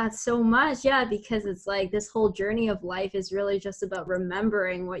love that so much. Yeah, because it's like this whole journey of life is really just about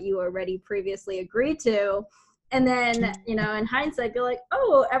remembering what you already previously agreed to. And then, you know, in hindsight, be like,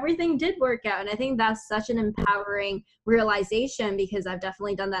 oh, everything did work out. And I think that's such an empowering realization, because I've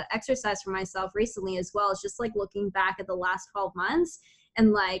definitely done that exercise for myself recently as well. It's just like looking back at the last 12 months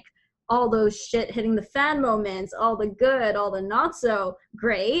and like all those shit hitting the fan moments, all the good, all the not so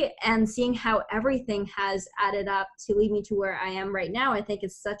great, and seeing how everything has added up to lead me to where I am right now. I think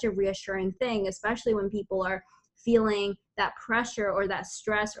it's such a reassuring thing, especially when people are feeling that pressure or that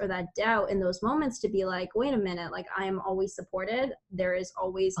stress or that doubt in those moments, to be like, wait a minute, like I am always supported. There is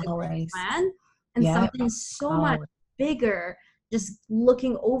always a Always. plan and Yeah. something so much Always. bigger just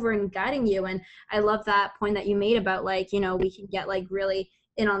looking over and guiding you. And I love that point that you made about like, you know, we can get like really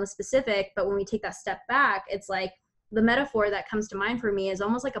in on the specific, but when we take that step back, it's like the metaphor that comes to mind for me is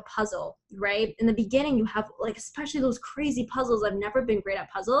almost like a puzzle, right? In the beginning, you have like, especially those crazy puzzles. I've never been great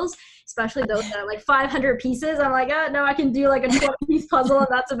at puzzles, especially those that are like 500 pieces. I'm like, oh, no, I can do like a 20-piece puzzle and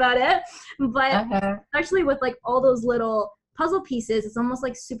that's about it. But especially with like all those little puzzle pieces, it's almost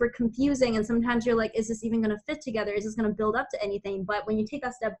like super confusing. And sometimes you're like, is this even going to fit together? Is this going to build up to anything? But when you take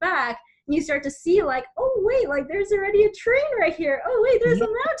a step back, you start to see like, oh wait, like there's already a train right here. Oh wait, there's a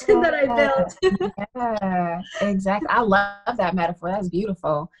mountain that I built. Yeah, exactly. I love that metaphor. That's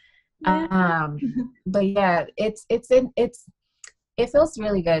beautiful. Yeah. But yeah, it feels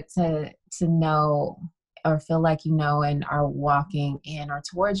really good to know or feel like you know and are walking in or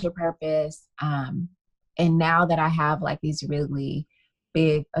towards your purpose. And now that I have like these really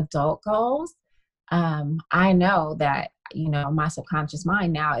big adult goals, I know that, you know, my subconscious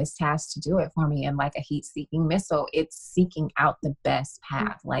mind now is tasked to do it for me. And like a heat-seeking missile, it's seeking out the best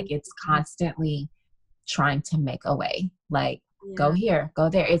path. Like it's constantly trying to make a way, like go here, go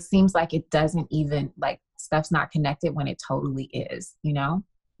there. It seems like it doesn't even, like stuff's not connected when it totally is, you know?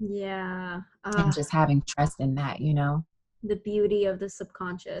 Yeah. And just having trust in that, you know? The beauty of the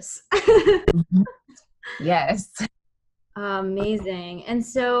subconscious. Mhm. Yes. Amazing. And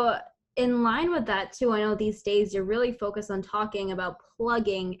so in line with that too, I know these days you're really focused on talking about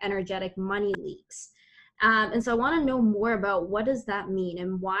plugging energetic money leaks. And so I want to know more about what does that mean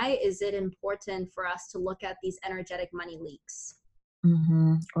and why is it important for us to look at these energetic money leaks?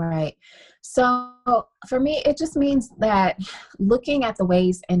 Right. So for me, it just means that looking at the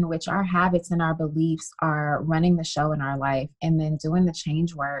ways in which our habits and our beliefs are running the show in our life and then doing the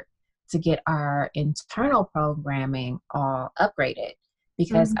change work to get our internal programming all upgraded.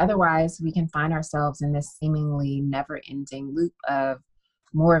 Because otherwise we can find ourselves in this seemingly never ending loop of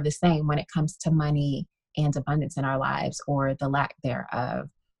more of the same when it comes to money and abundance in our lives or the lack thereof.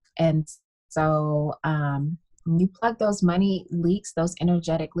 And so, when you plug those money leaks, those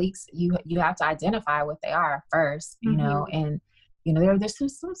energetic leaks, you have to identify what they are first, you know, and you know there's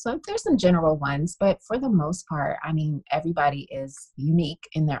some general ones, but for the most part, I mean, everybody is unique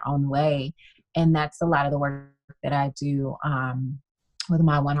in their own way, and that's a lot of the work that I do with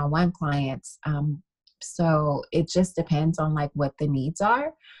my one-on-one clients. So it just depends on like what the needs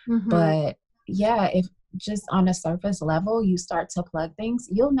are, but yeah, if just on a surface level, you start to plug things,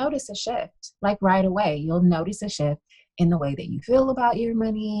 you'll notice a shift, like right away. You'll notice a shift in the way that you feel about your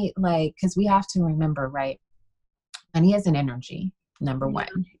money. Like, because we have to remember, right? Money is an energy, number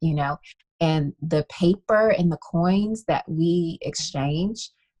one, you know, and the paper and the coins that we exchange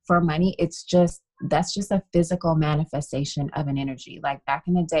for money, that's just a physical manifestation of an energy. Like back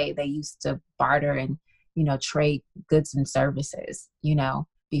in the day, they used to barter and, you know, trade goods and services, you know,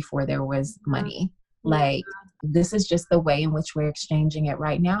 before there was money. Like this is just the way in which we're exchanging it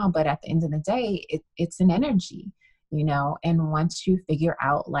right now. But at the end of the day, it's an energy, you know, and once you figure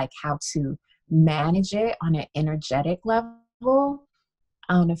out like how to manage it on an energetic level,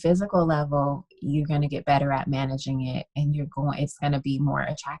 on a physical level, you're going to get better at managing it and it's going to be more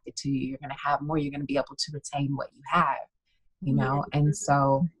attracted to you. You're going to have more, you're going to be able to retain what you have, you know? And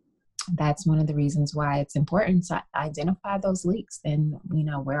so that's one of the reasons why it's important to identify those leaks and, you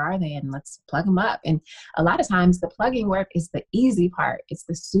know, where are they and let's plug them up. And a lot of times the plugging work is the easy part. It's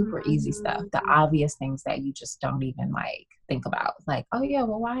the super easy stuff, the obvious things that you just don't even like think about. Like, oh yeah,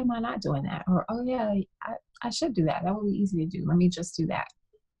 well, why am I not doing that? Or, oh yeah, I should do that. That would be easy to do. Let me just do that.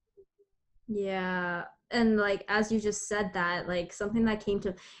 Yeah. And like, as you just said that, like something that came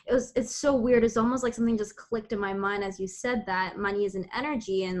to, it's so weird. It's almost like something just clicked in my mind as you said that money is an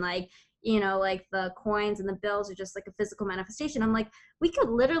energy and like, you know, like the coins and the bills are just like a physical manifestation. I'm like, we could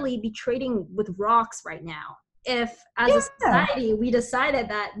literally be trading with rocks right now. If as a society, we decided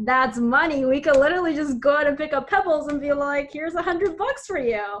that that's money, we could literally just go out and pick up pebbles and be like, here's $100 for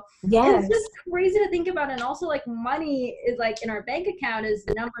you. Yes. And it's just crazy to think about. And also like money is like in our bank account is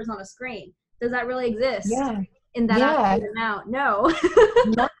numbers on a screen. Does that really exist? Yeah. In that absolute amount? No.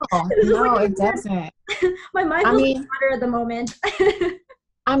 No, it doesn't. My mind feels better at the moment.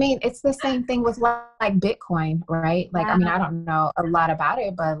 I mean, it's the same thing with like Bitcoin, right? Like, I mean, I don't know a lot about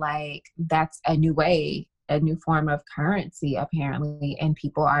it, but like that's a new way, a new form of currency apparently, and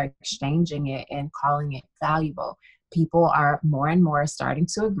people are exchanging it and calling it valuable. People are more and more starting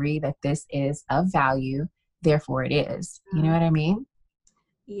to agree that this is of value, therefore it is. You know what I mean?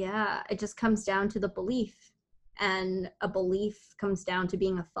 Yeah, it just comes down to the belief. And a belief comes down to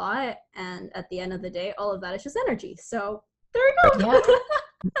being a thought. And at the end of the day, all of that is just energy. So there you go.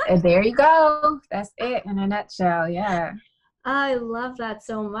 And there you go. That's it in a nutshell. Yeah. I love that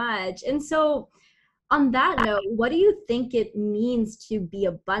so much. And so On that note, what do you think it means to be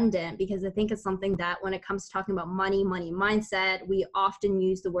abundant? Because I think it's something that when it comes to talking about money, money mindset, we often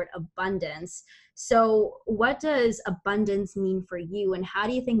use the word abundance. So, what does abundance mean for you? And how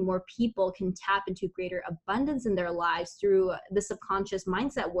do you think more people can tap into greater abundance in their lives through the subconscious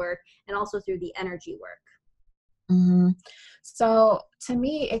mindset work and also through the energy work? hmm So to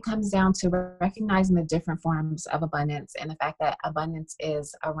me, it comes down to recognizing the different forms of abundance and the fact that abundance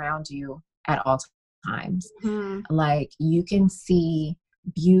is around you at all times. Hmm. Like you can see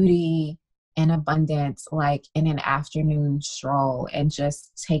beauty and abundance like in an afternoon stroll and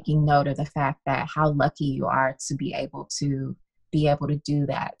just taking note of the fact that how lucky you are to be able to do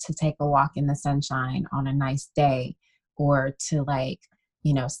that, to take a walk in the sunshine on a nice day, or to like,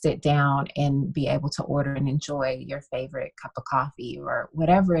 sit down and be able to order and enjoy your favorite cup of coffee or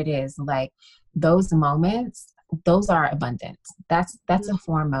whatever it is. Like those moments, those are abundance. That's a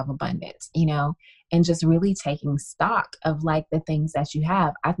form of abundance. And just really taking stock of like the things that you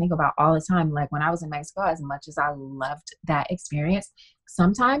have. I think about all the time, like when I was in Mexico, as much as I loved that experience,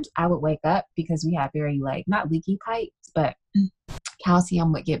 sometimes I would wake up because we have very like not leaky pipes, but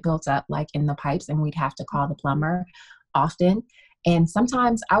calcium would get built up like in the pipes and we'd have to call the plumber often. And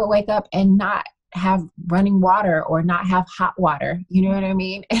sometimes I would wake up and not have running water or not have hot water, you know what I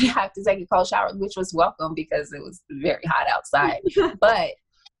mean? And have to take a cold shower, which was welcome because it was very hot outside. But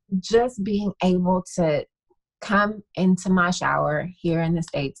just being able to come into my shower here in the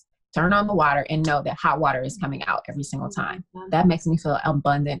States, turn on the water and know that hot water is coming out every single time. That makes me feel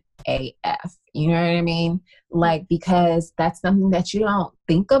abundant AF. You know what I mean? Like, because that's something that you don't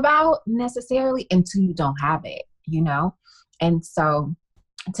think about necessarily until you don't have it. And so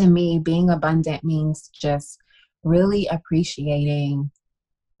to me, being abundant means just really appreciating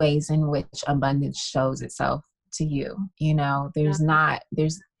ways in which abundance shows itself to you.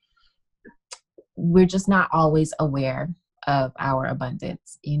 We're just not always aware of our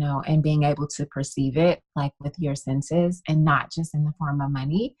abundance, and being able to perceive it like with your senses and not just in the form of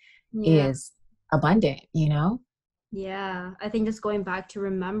money is abundant. Yeah, I think just going back to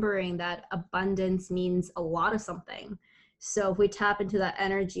remembering that abundance means a lot of something. So if we tap into that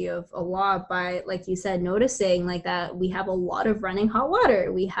energy of a lot by, like you said, noticing like that we have a lot of running hot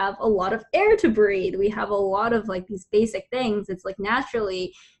water, we have a lot of air to breathe, we have a lot of like these basic things, it's like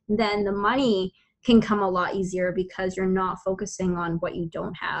naturally then the money can come a lot easier because you're not focusing on what you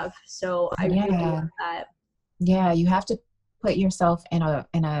don't have. So I really love that. Yeah, you have to put yourself in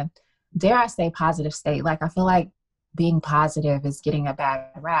a dare I say positive state. Like I feel like being positive is getting a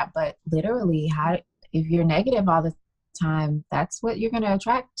bad rap, but literally if you're negative all the time, that's what you're going to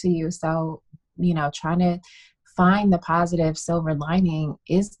attract to you. So, trying to find the positive silver lining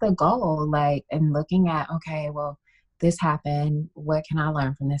is the goal. Like, and looking at, okay, well, this happened. What can I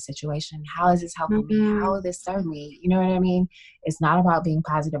learn from this situation? How is this helping me? How will this serve me? You know what I mean? It's not about being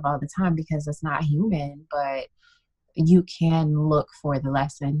positive all the time because it's not human, but you can look for the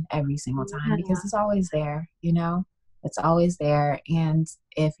lesson every single time because it's always there. It's always there. And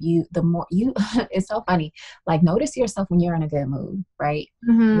if the more you, it's so funny, like notice yourself when you're in a good mood, right?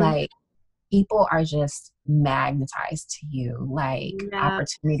 Like people are just magnetized to you, like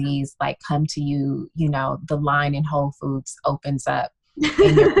opportunities like come to you, the line in Whole Foods opens up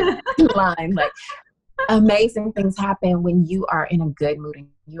in your line, like amazing things happen when you are in a good mood and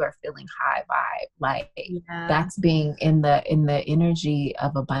you are feeling high vibe. Like that's being in the energy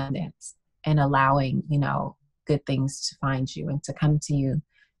of abundance and allowing, good things to find you and to come to you,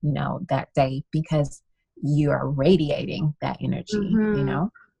 that day because you are radiating that energy.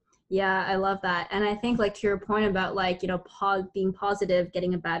 Yeah, I love that. And I think like to your point about like, being positive,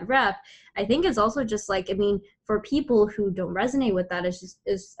 getting a bad rep, I think it's also just like, I mean, for people who don't resonate with that,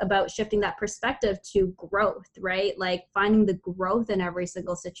 is about shifting that perspective to growth, right? Like finding the growth in every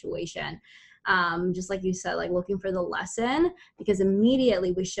single situation. Just like you said, like looking for the lesson, because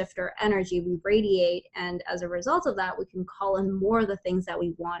immediately we shift our energy, we radiate, and as a result of that, we can call in more of the things that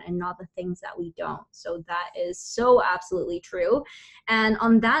we want and not the things that we don't. So that is so absolutely true. And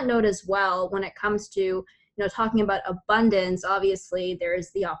on that note as well, when it comes to talking about abundance, obviously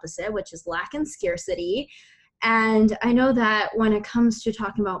there's the opposite, which is lack and scarcity. And I know that when it comes to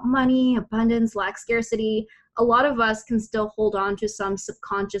talking about money, abundance, lack, scarcity, a lot of us can still hold on to some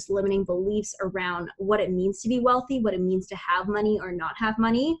subconscious limiting beliefs around what it means to be wealthy, what it means to have money or not have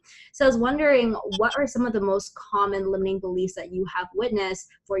money. So I was wondering, what are some of the most common limiting beliefs that you have witnessed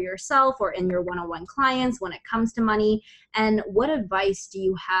for yourself or in your one-on-one clients when it comes to money? And what advice do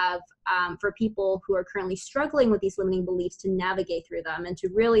you have for people who are currently struggling with these limiting beliefs to navigate through them and to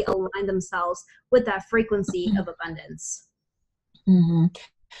really align themselves with that frequency of abundance? Mm-hmm.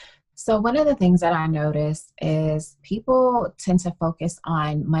 So one of the things that I notice is people tend to focus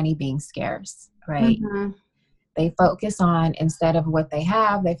on money being scarce, right? Mm-hmm. They focus on, instead of what they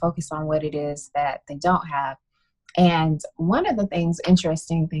have, they focus on what it is that they don't have. And one of the things,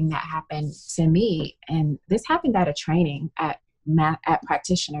 interesting thing that happened to me, and this happened at a training at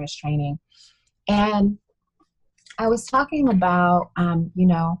practitioners training, and I was talking about,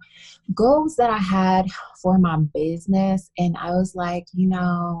 goals that I had for my business. And I was like,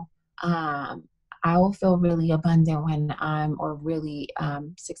 um, I will feel really abundant when or really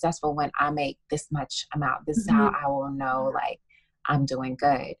successful when I make this much amount. This is Mm-hmm. how I will know, like, I'm doing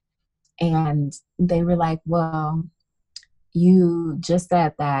good. And they were like, well, you just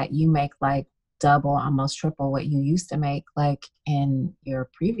said that you make like double, almost triple what you used to make, like in your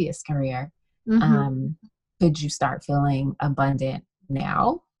previous career. Mm-hmm. Um, could you start feeling abundant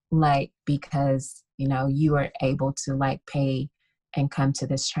now? Like, because, you were able to like pay and come to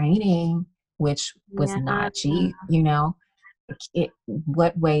this training, which was Yeah. not cheap,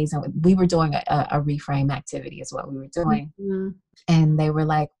 what ways, and we were doing a reframe activity is what we were doing. Mm-hmm. And they were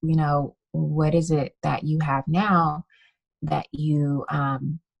like, what is it that you have now that you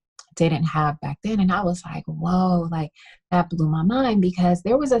didn't have back then? And I was like, whoa, like that blew my mind, because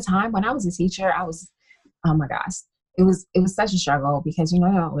there was a time when I was a teacher, oh my gosh, it was such a struggle, because, they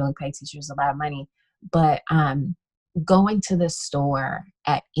don't really pay teachers a lot of money, but going to the store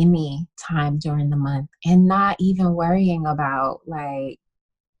at any time during the month and not even worrying about, like,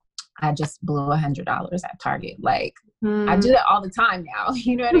 I just blew $100 at Target. Like, I do that all the time now.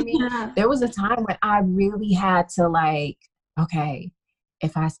 You know what I mean? Yeah. There was a time when I really had to, like, okay,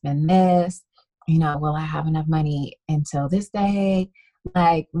 if I spend this, will I have enough money until this day?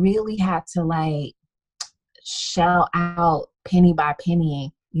 Like, really had to, like, shell out penny by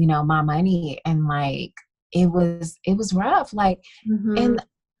penny, my money. And like, it was rough. Like, Mm-hmm. and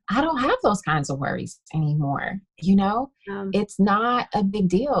I don't have those kinds of worries anymore. It's not a big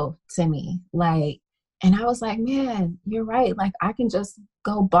deal to me. Like, and I was like, man, you're right. Like, I can just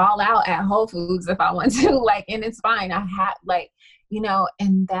go ball out at Whole Foods if I want to, like, and it's fine. I have, like,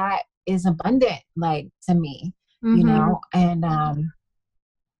 and that is abundant, like, to me, Mm-hmm. and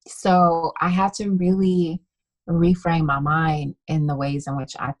so I had to really reframe my mind in the ways in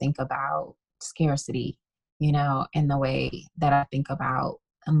which I think about scarcity, in the way that I think about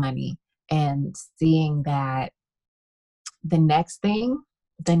money, and seeing that the next thing,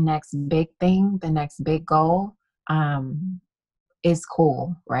 the next big thing, the next big goal um, is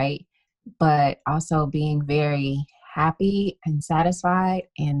cool, right? But also being very happy and satisfied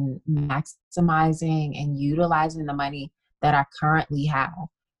and maximizing and utilizing the money that I currently have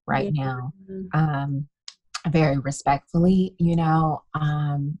right Yeah. now. Um, Very respectfully,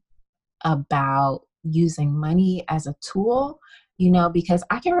 about using money as a tool, because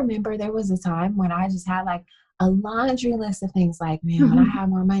I can remember there was a time when I just had like a laundry list of things, like, man, when I have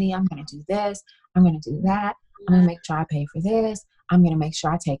more money, I'm going to do this, I'm going to do that, I'm going to make sure I pay for this, I'm going to make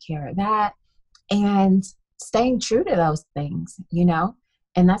sure I take care of that. And staying true to those things,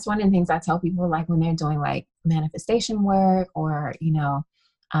 and that's one of the things I tell people, like, when they're doing like manifestation work, or,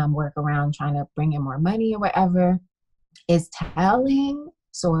 work around trying to bring in more money or whatever, is telling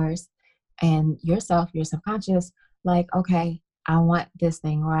source and yourself, your subconscious, like, okay, I want this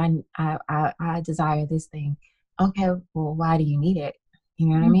thing, or I desire this thing. Okay, well, why do you need it? You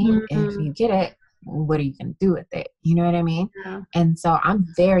know what I mean? If Mm-hmm. you get it, what are you going to do with it? You know what I mean? Yeah. And so I'm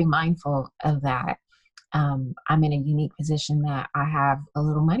very mindful of that. I'm in a unique position that I have a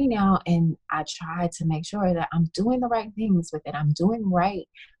little money now, and I try to make sure that I'm doing the right things with it. I'm doing right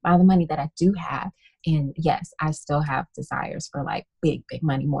by the money that I do have. And yes, I still have desires for like big, big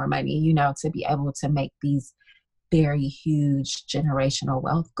money, more money, to be able to make these very huge generational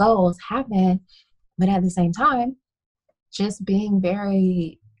wealth goals happen. But at the same time, just being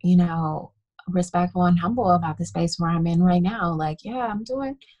very, respectful and humble about the space where I'm in right now. Like, yeah, I'm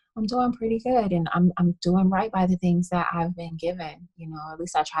doing pretty good, and I'm doing right by the things that I've been given, at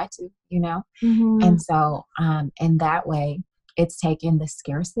least I try to. Mm-hmm. And so, in that way, it's taken the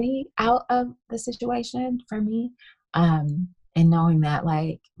scarcity out of the situation for me. And knowing that,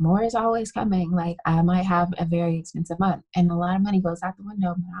 like, more is always coming. Like, I might have a very expensive month and a lot of money goes out the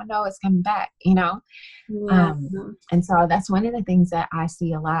window, but I know it's coming back. Yeah. Um, and so that's one of the things that I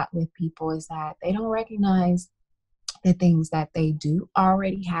see a lot with people, is that they don't recognize the things that they do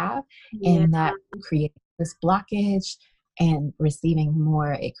already have, Yeah. and that creates this blockage. And receiving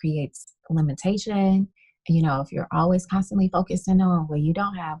more, it creates limitation. If you're always constantly focusing on, well, you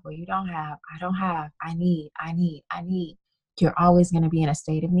don't have, well, you don't have, I don't have, I need, you're always going to be in a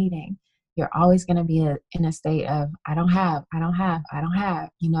state of needing. you're always going to be in a state of, I don't have, I don't have, I don't have,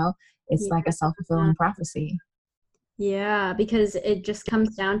 it's like a self-fulfilling prophecy. Yeah, because it just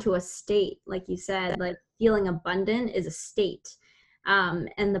comes down to a state, like you said, like feeling abundant is a state.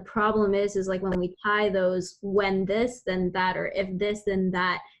 And the problem is like when we tie those when this, then that, or if this, then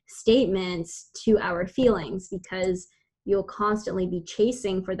that statements to our feelings, because you'll constantly be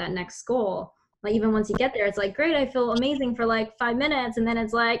chasing for that next goal. Like even once you get there, it's like, great, I feel amazing for like 5 minutes. And then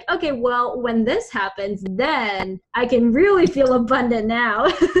it's like, okay, well, when this happens, then I can really feel abundant now.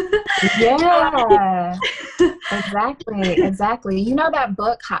 Yeah, exactly. You know that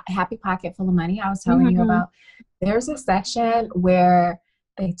book, Happy Pocket Full of Money, I was telling you about? There's a section where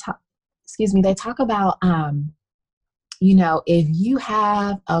they talk about, if you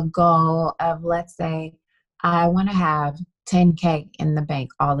have a goal of, let's say, I want to have 10K in the bank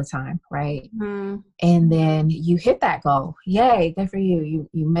all the time, right? And then you hit that goal. Yay, good for you.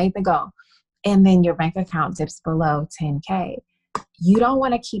 You made the goal. And then your bank account dips below 10K. You don't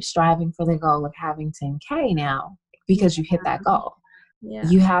want to keep striving for the goal of having 10K now because you hit that goal. Yeah.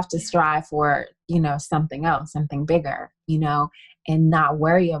 You have to strive for, something else, something bigger, and not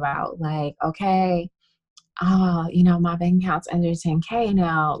worry about like, okay, my bank account's under 10K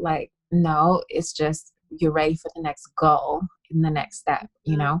now. Like, no, it's just you're ready for the next goal in the next step,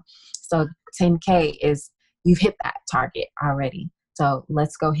 So 10K is you've hit that target already. So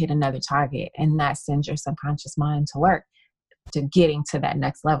let's go hit another target, and that sends your subconscious mind to work to getting to that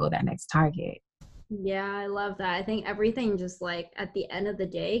next level, that next target. Yeah, I love that. I think everything just like at the end of the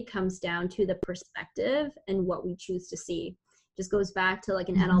day comes down to the perspective and what we choose to see. Just goes back to like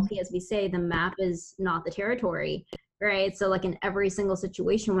an NLP, as we say, the map is not the territory, right? So like in every single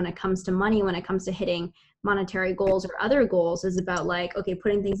situation, when it comes to money, when it comes to hitting monetary goals or other goals, is about like, okay,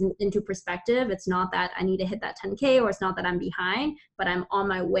 putting things into perspective. It's not that I need to hit that 10K, or it's not that I'm behind, but I'm on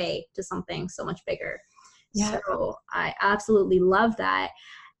my way to something so much bigger. Yeah. So I absolutely love that.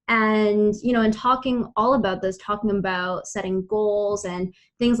 And, in talking all about this, talking about setting goals and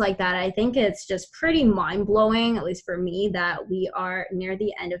things like that, I think it's just pretty mind-blowing, at least for me, that we are near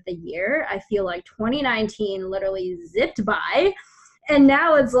the end of the year. I feel like 2019 literally zipped by. And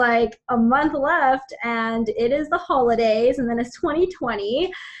now it's like a month left and it is the holidays, and then it's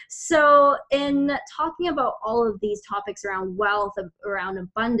 2020. So in talking about all of these topics around wealth, around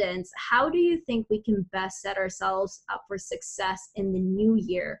abundance, how do you think we can best set ourselves up for success in the new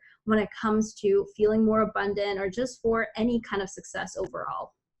year when it comes to feeling more abundant, or just for any kind of success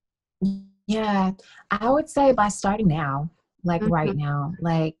overall? Yeah, I would say by starting now, like right now,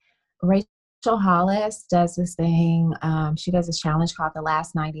 like Rachel Hollis does this thing. She does this challenge called the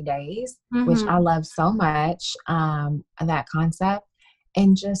last 90 days, which I love so much, that concept.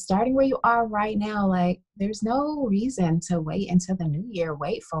 And just starting where you are right now, like there's no reason to wait until the new year.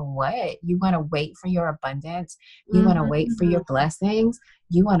 Wait for what? You want to wait for your abundance. You want to wait for your blessings.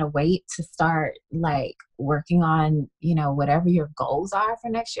 You want to wait to start like working on, whatever your goals are for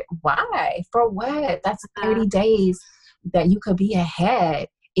next year. Why? For what? That's 30 days that you could be ahead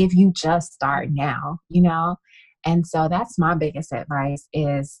if you just start now, And so that's my biggest advice,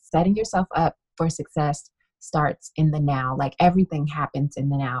 is setting yourself up for success starts in the now. Like everything happens in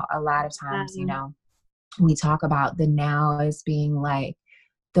the now. A lot of times, we talk about the now as being like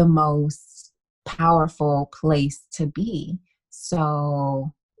the most powerful place to be.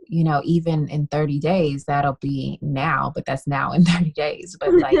 So, even in 30 days, that'll be now, but that's now in 30 days.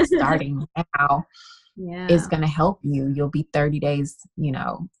 But like starting now is going to help you. You'll be 30 days,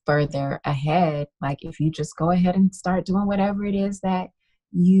 further ahead. Like if you just go ahead and start doing whatever it is that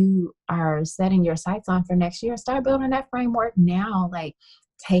you are setting your sights on for next year, start building that framework now, like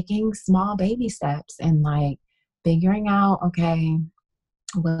taking small baby steps and like figuring out, okay,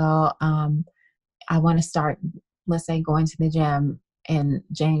 well, I want to start, let's say, going to the gym in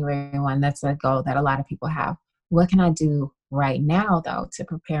January 1. That's a goal that a lot of people have. What can I do right now, though, to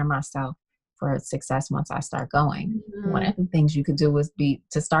prepare myself for success once I start going? One of the things you could do is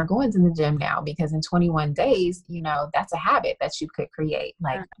to start going to the gym now, because in 21 days, that's a habit that you could create,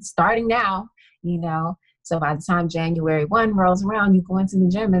 like starting now, so by the time January 1 rolls around, you going to the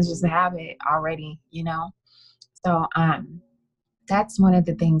gym is just a habit already, So, that's one of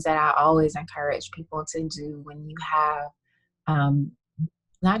the things that I always encourage people to do when you have,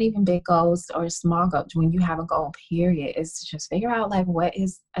 not even big goals or small goals, when you have a goal, period, is to just figure out like, what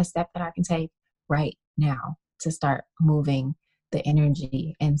is a step that I can take right now to start moving the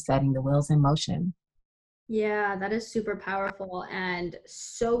energy and setting the wheels in motion. Yeah, that is super powerful and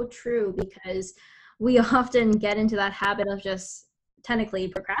so true, because we often get into that habit of just technically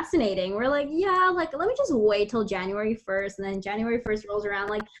procrastinating. We're like, yeah, like let me just wait till January 1st, and then January 1st rolls around,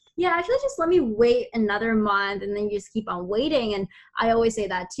 like, yeah, actually just let me wait another month, and then you just keep on waiting. And I always say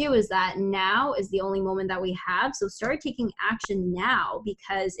that too, is that now is the only moment that we have. So start taking action now,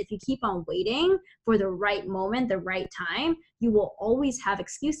 because if you keep on waiting for the right moment, the right time, you will always have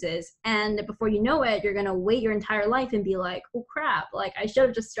excuses. And before you know it, you're going to wait your entire life and be like, oh crap, like I should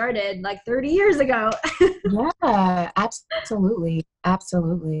have just started like 30 years ago. Yeah, absolutely.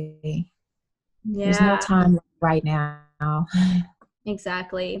 Absolutely. There's no Yeah, time right now.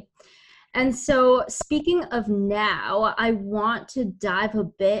 exactly. And so, speaking of now, I want to dive a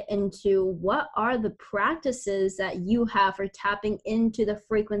bit into what are the practices that you have for tapping into the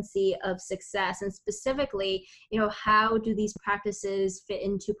frequency of success, and specifically, how do these practices fit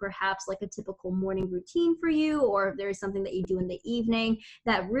into perhaps like a typical morning routine for you, or if there is something that you do in the evening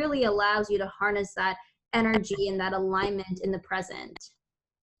that really allows you to harness that energy and that alignment in the present.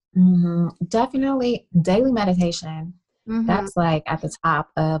 Definitely daily meditation. Mm-hmm. That's like at the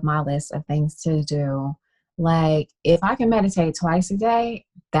top of my list of things to do. Like if I can meditate twice a day,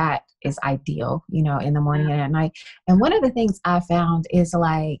 that is ideal, in the morning and at night. And one of the things I found is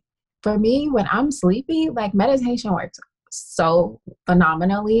like for me, when I'm sleepy, like meditation works so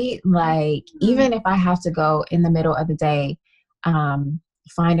phenomenally. Like even if I have to go in the middle of the day, um,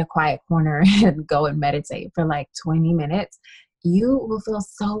 find a quiet corner and go and meditate for like 20 minutes, you will feel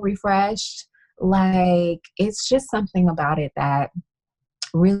so refreshed. Like it's just something about it that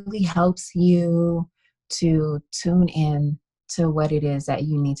really helps you to tune in to what it is that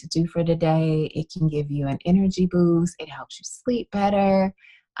you need to do for the day. It can give you an energy boost. It helps you sleep better.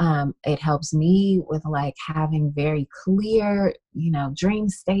 It helps me with like having very clear, dream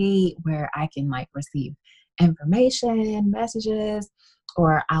state where I can like receive information, messages,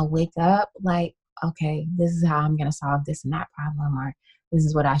 or I'll wake up like, okay, this is how I'm going to solve this and that problem, or this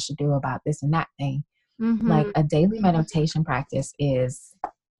is what I should do about this and that thing. Like Mm-hmm. a daily meditation practice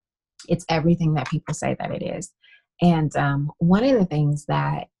it's everything that people say that it is. And one of the things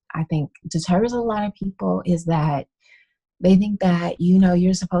that I think deters a lot of people is that they think that,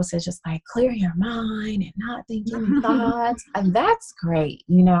 you're supposed to just like clear your mind and not think any thoughts. And that's great.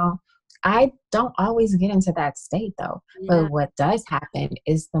 I don't always get into that state though. Yeah. But what does happen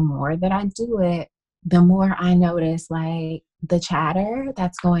is the more that I do it, the more I notice like the chatter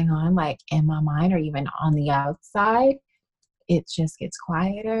that's going on, like in my mind or even on the outside, it just gets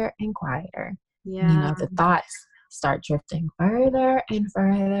quieter and quieter. Yeah. The thoughts start drifting further and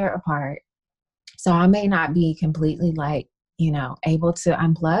further apart. So I may not be completely like, able to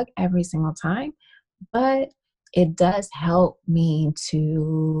unplug every single time, but it does help me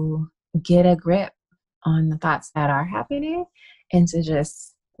to get a grip on the thoughts that are happening and to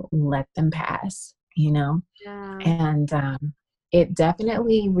just let them pass. Yeah. And it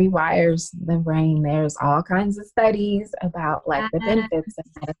definitely rewires the brain. There's all kinds of studies about like the Yeah. benefits of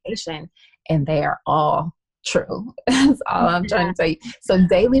meditation, and they are all true. That's all I'm trying to tell you. So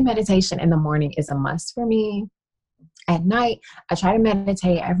daily meditation in the morning is a must for me. At night, I try to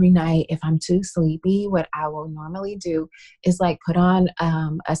meditate every night. If I'm too sleepy, what I will normally do is like put on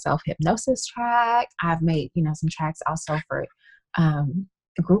a self-hypnosis track. I've made, some tracks also for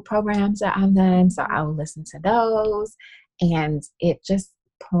group programs that I've done. So I will listen to those, and it just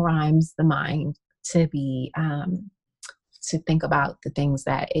primes the mind to be to think about the things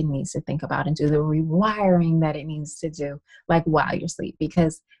that it needs to think about and do the rewiring that it needs to do, like while you're asleep,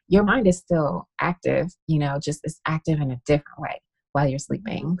 because your mind is still active, just it's active in a different way while you're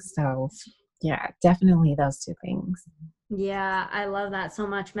sleeping. So yeah, definitely those two things. Yeah, I love that so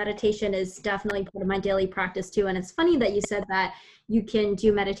much. Meditation is definitely part of my daily practice too. And it's funny that you said that you can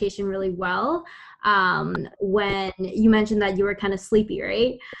do meditation really well when you mentioned that you were kind of sleepy,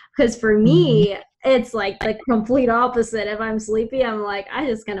 right? Because for Mm-hmm. me, it's like the complete opposite. If I'm sleepy, I'm like, I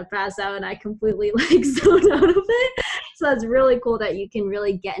just kind of pass out and I completely like zone out of it. So that's really cool that you can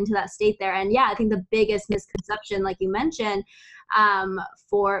really get into that state there. And yeah, I think the biggest misconception, like you mentioned,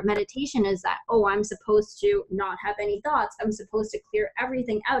 for meditation is that, oh, I'm supposed to not have any thoughts. I'm supposed to clear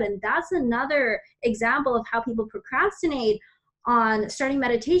everything out. And that's another example of how people procrastinate on starting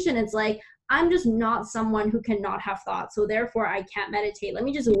meditation. It's like, I'm just not someone who cannot have thoughts. So therefore I can't meditate. Let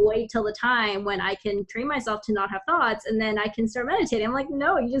me just wait till the time when I can train myself to not have thoughts and then I can start meditating. I'm like,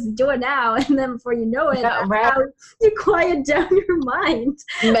 no, you just do it now. And then before you know it, Yeah, that's right. how you quiet down your mind.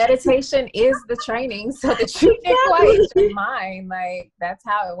 Meditation is the training so that you can quiet your mind. Like that's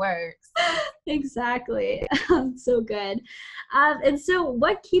how it works. Exactly. So good. And so,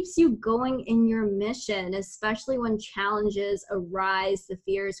 what keeps you going in your mission, especially when challenges arise, the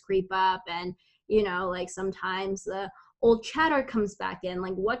fears creep up, and like sometimes the old chatter comes back in.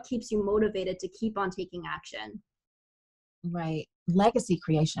 Like, what keeps you motivated to keep on taking action? Right. Legacy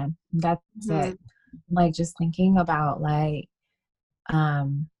creation. That's Mhm. it. Like just thinking about like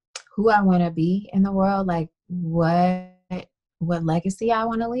um who I want to be in the world, like what legacy I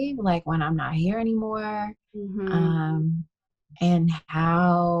want to leave, like when I'm not here anymore. Mhm. Um and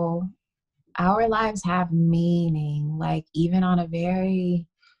how our lives have meaning, like even on a very,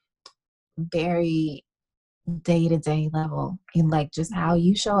 very day-to-day level, and like just how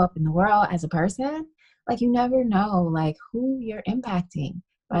you show up in the world as a person, like you never know like who you're impacting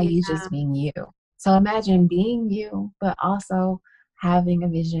by Yeah. you just being you. So imagine being you but also having a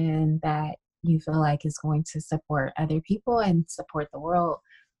vision that you feel like is going to support other people and support the world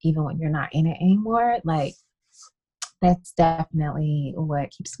even when you're not in it anymore. Like that's definitely what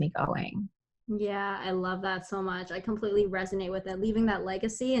keeps me going. Yeah, I love that so much. I completely resonate with it. Leaving that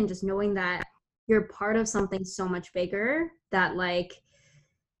legacy and just knowing that you're part of something so much bigger that like,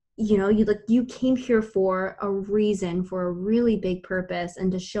 you came here for a reason, for a really big purpose,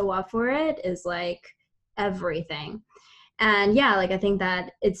 and to show up for it is like everything. And yeah, like I think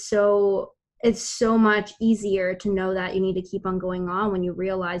that it's so much easier to know that you need to keep on going on when you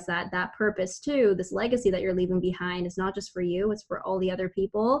realize that that purpose too, this legacy that you're leaving behind, is not just for you, it's for all the other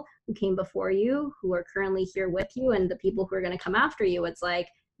people who came before you, who are currently here with you, and the people who are going to come after you. It's like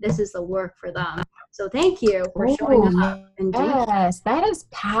this is the work for them. So thank you for showing Oh, up and doing. yes. That is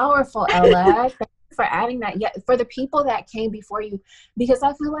powerful, Ella. Thank you for adding that. Yeah, for the people that came before you, because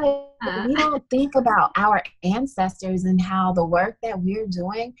I feel like that. we don't think about our ancestors and how the work that we're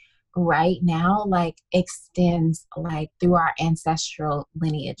doing right now like extends like through our ancestral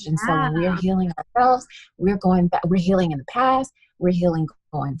lineage. And so when we're Yeah, healing ourselves, we're going back, we're healing in the past, we're healing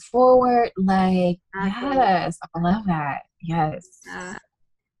going forward. Like, exactly. yes, I love that. Yes.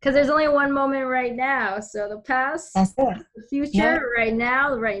 Because there's only one moment right now. So the past, That's it. the future, Yeah. right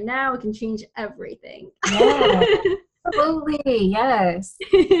now, it can change everything. Yeah. Absolutely, yes.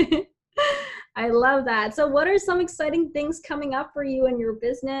 I love that. So, what are some exciting things coming up for you in your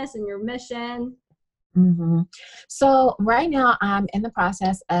business and your mission? hmm So right now, I'm in the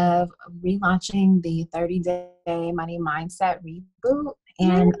process of relaunching the 30-day money mindset reboot,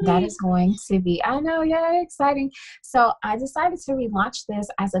 and that Yay! is going to be, I know, yeah, exciting. So I decided to relaunch this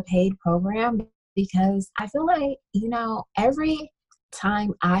as a paid program because I feel like, every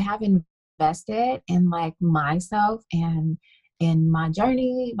time I have invested in like myself and in my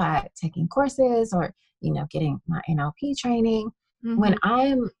journey by taking courses or, getting my NLP training, when Mm-hmm.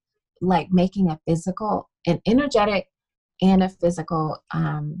 I'm like making a physical, an energetic and a physical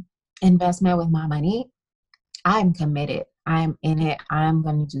investment with my money, I'm committed. I'm in it. I'm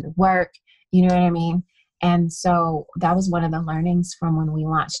going to do the work. You know what I mean? And so that was one of the learnings from when we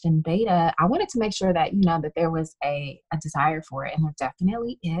launched in beta. I wanted to make sure that, that there was a desire for it, and there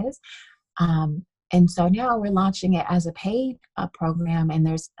definitely is. And so now we're launching it as a paid program, and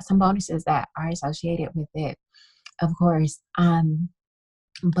there's some bonuses that are associated with it, of course.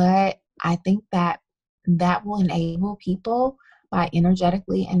 But I think that that will enable people by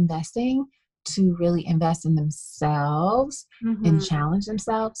energetically investing to really invest in themselves and Mm-hmm. challenge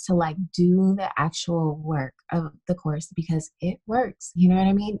themselves to like do the actual work of the course because it works. You know what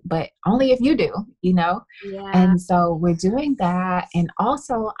I mean? But only if you do. Yeah. And so we're doing that. And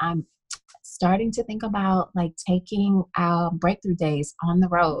also, I'm starting to think about like taking breakthrough days on the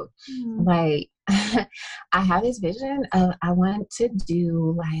road. Mm-hmm. Like, I have this vision of I want to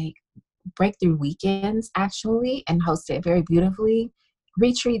do like breakthrough weekends actually and host it very beautifully,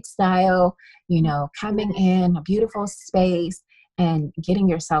 retreat style, coming in a beautiful space and getting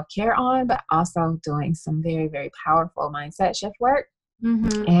your self-care on, but also doing some very, very powerful mindset shift work.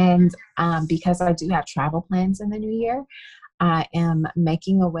 Mm-hmm. And because I do have travel plans in the new year, I am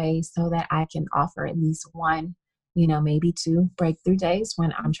making a way so that I can offer at least one, maybe two breakthrough days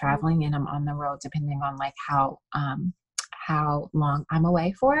when I'm traveling and I'm on the road, depending on like how long I'm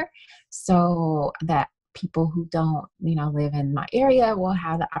away for, so that people who don't, live in my area will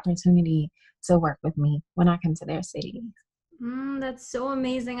have the opportunity to work with me when I come to their city. That's so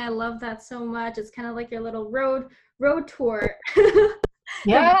amazing. I love that so much. It's kind of like your little road tour. The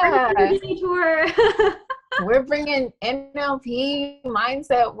Yeah. breakthrough day tour. We're bringing NLP,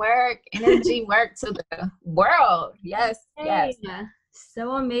 mindset work, energy work to the world. Yes, Hey, yes.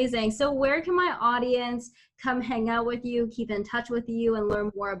 so amazing. So where can my audience come hang out with you, keep in touch with you, and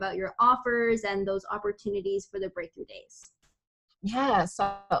learn more about your offers and those opportunities for the breakthrough days? Yeah,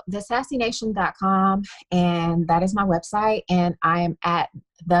 so thesassynation.com, and that is my website. And I am at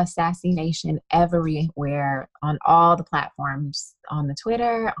The Sassy Nation everywhere on all the platforms, on the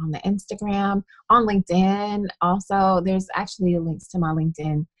Twitter, on the Instagram, on LinkedIn. Also, there's actually links to my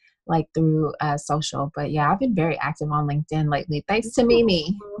LinkedIn like through social. But yeah, I've been very active on LinkedIn lately, thanks to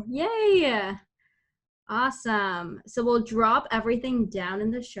Mimi. Yay! Awesome. So we'll drop everything down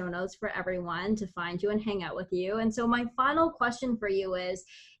in the show notes for everyone to find you and hang out with you. And so my final question for you is,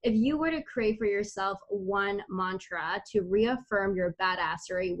 if you were to create for yourself one mantra to reaffirm your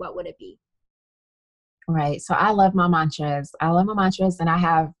badassery, what would it be? Right. So I love my mantras. And I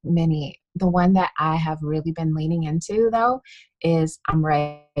have many. The one that I have really been leaning into though is I'm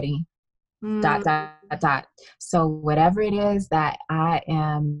ready. Dot, dot, dot. So whatever it is that I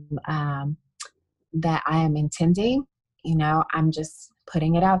am intending, I'm just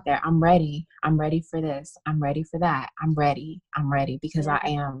putting it out there. I'm ready. I'm ready for this. I'm ready for that. I'm ready because I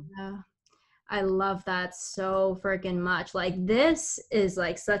am. I love that so freaking much. Like, this is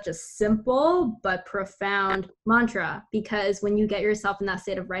like such a simple but profound mantra, because when you get yourself in that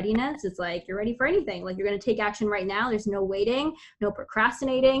state of readiness, it's like you're ready for anything. Like, you're going to take action right now. There's no waiting, no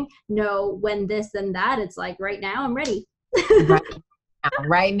procrastinating, no when this, then that. It's like right now, I'm ready.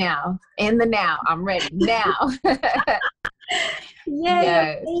 Right now, in the now, I'm ready now. Yay,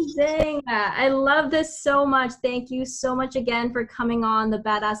 yes. Amazing. I love this so much. Thank you so much again for coming on the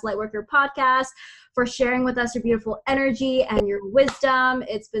Badass Lightworker podcast, for sharing with us your beautiful energy and your wisdom.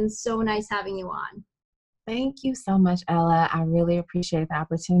 It's been so nice having you on. Thank you so much, Ella. I really appreciate the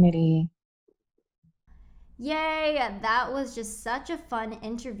opportunity. Yay, that was just such a fun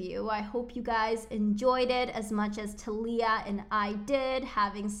interview. I hope you guys enjoyed it as much as Talia and I did,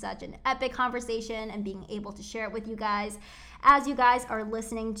 having such an epic conversation and being able to share it with you guys. As you guys are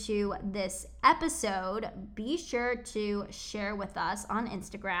listening to this episode, be sure to share with us on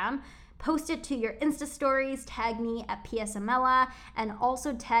Instagram. Post it to your Insta stories, tag me at PSMella, and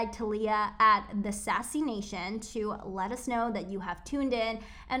also tag Talia at The Sassy Nation to let us know that you have tuned in,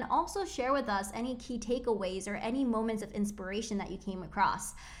 and also share with us any key takeaways or any moments of inspiration that you came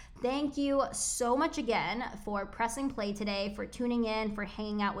across. Thank you so much again for pressing play today, for tuning in, for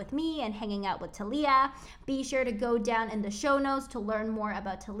hanging out with me and hanging out with Talia. Be sure to go down in the show notes to learn more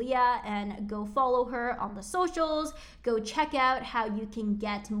about Talia and go follow her on the socials. Go check out how you can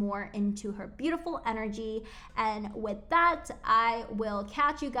get more into her beautiful energy. And with that, I will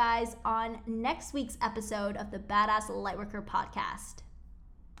catch you guys on next week's episode of the Badass Lightworker podcast.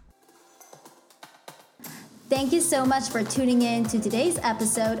 Thank you so much for tuning in to today's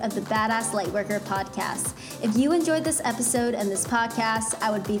episode of the Badass Lightworker podcast. If you enjoyed this episode and this podcast, I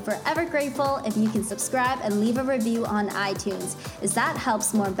would be forever grateful if you can subscribe and leave a review on iTunes, as that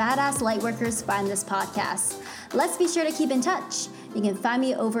helps more badass lightworkers find this podcast. Let's be sure to keep in touch. You can find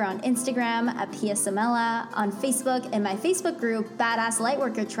me over on Instagram at PSMella, on Facebook in my Facebook group, Badass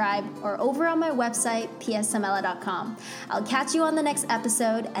Lightworker Tribe, or over on my website, psmella.com. I'll catch you on the next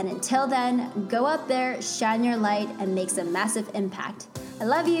episode, and until then, go out there, shine your light, and make some massive impact. I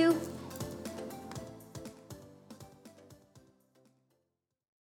love you.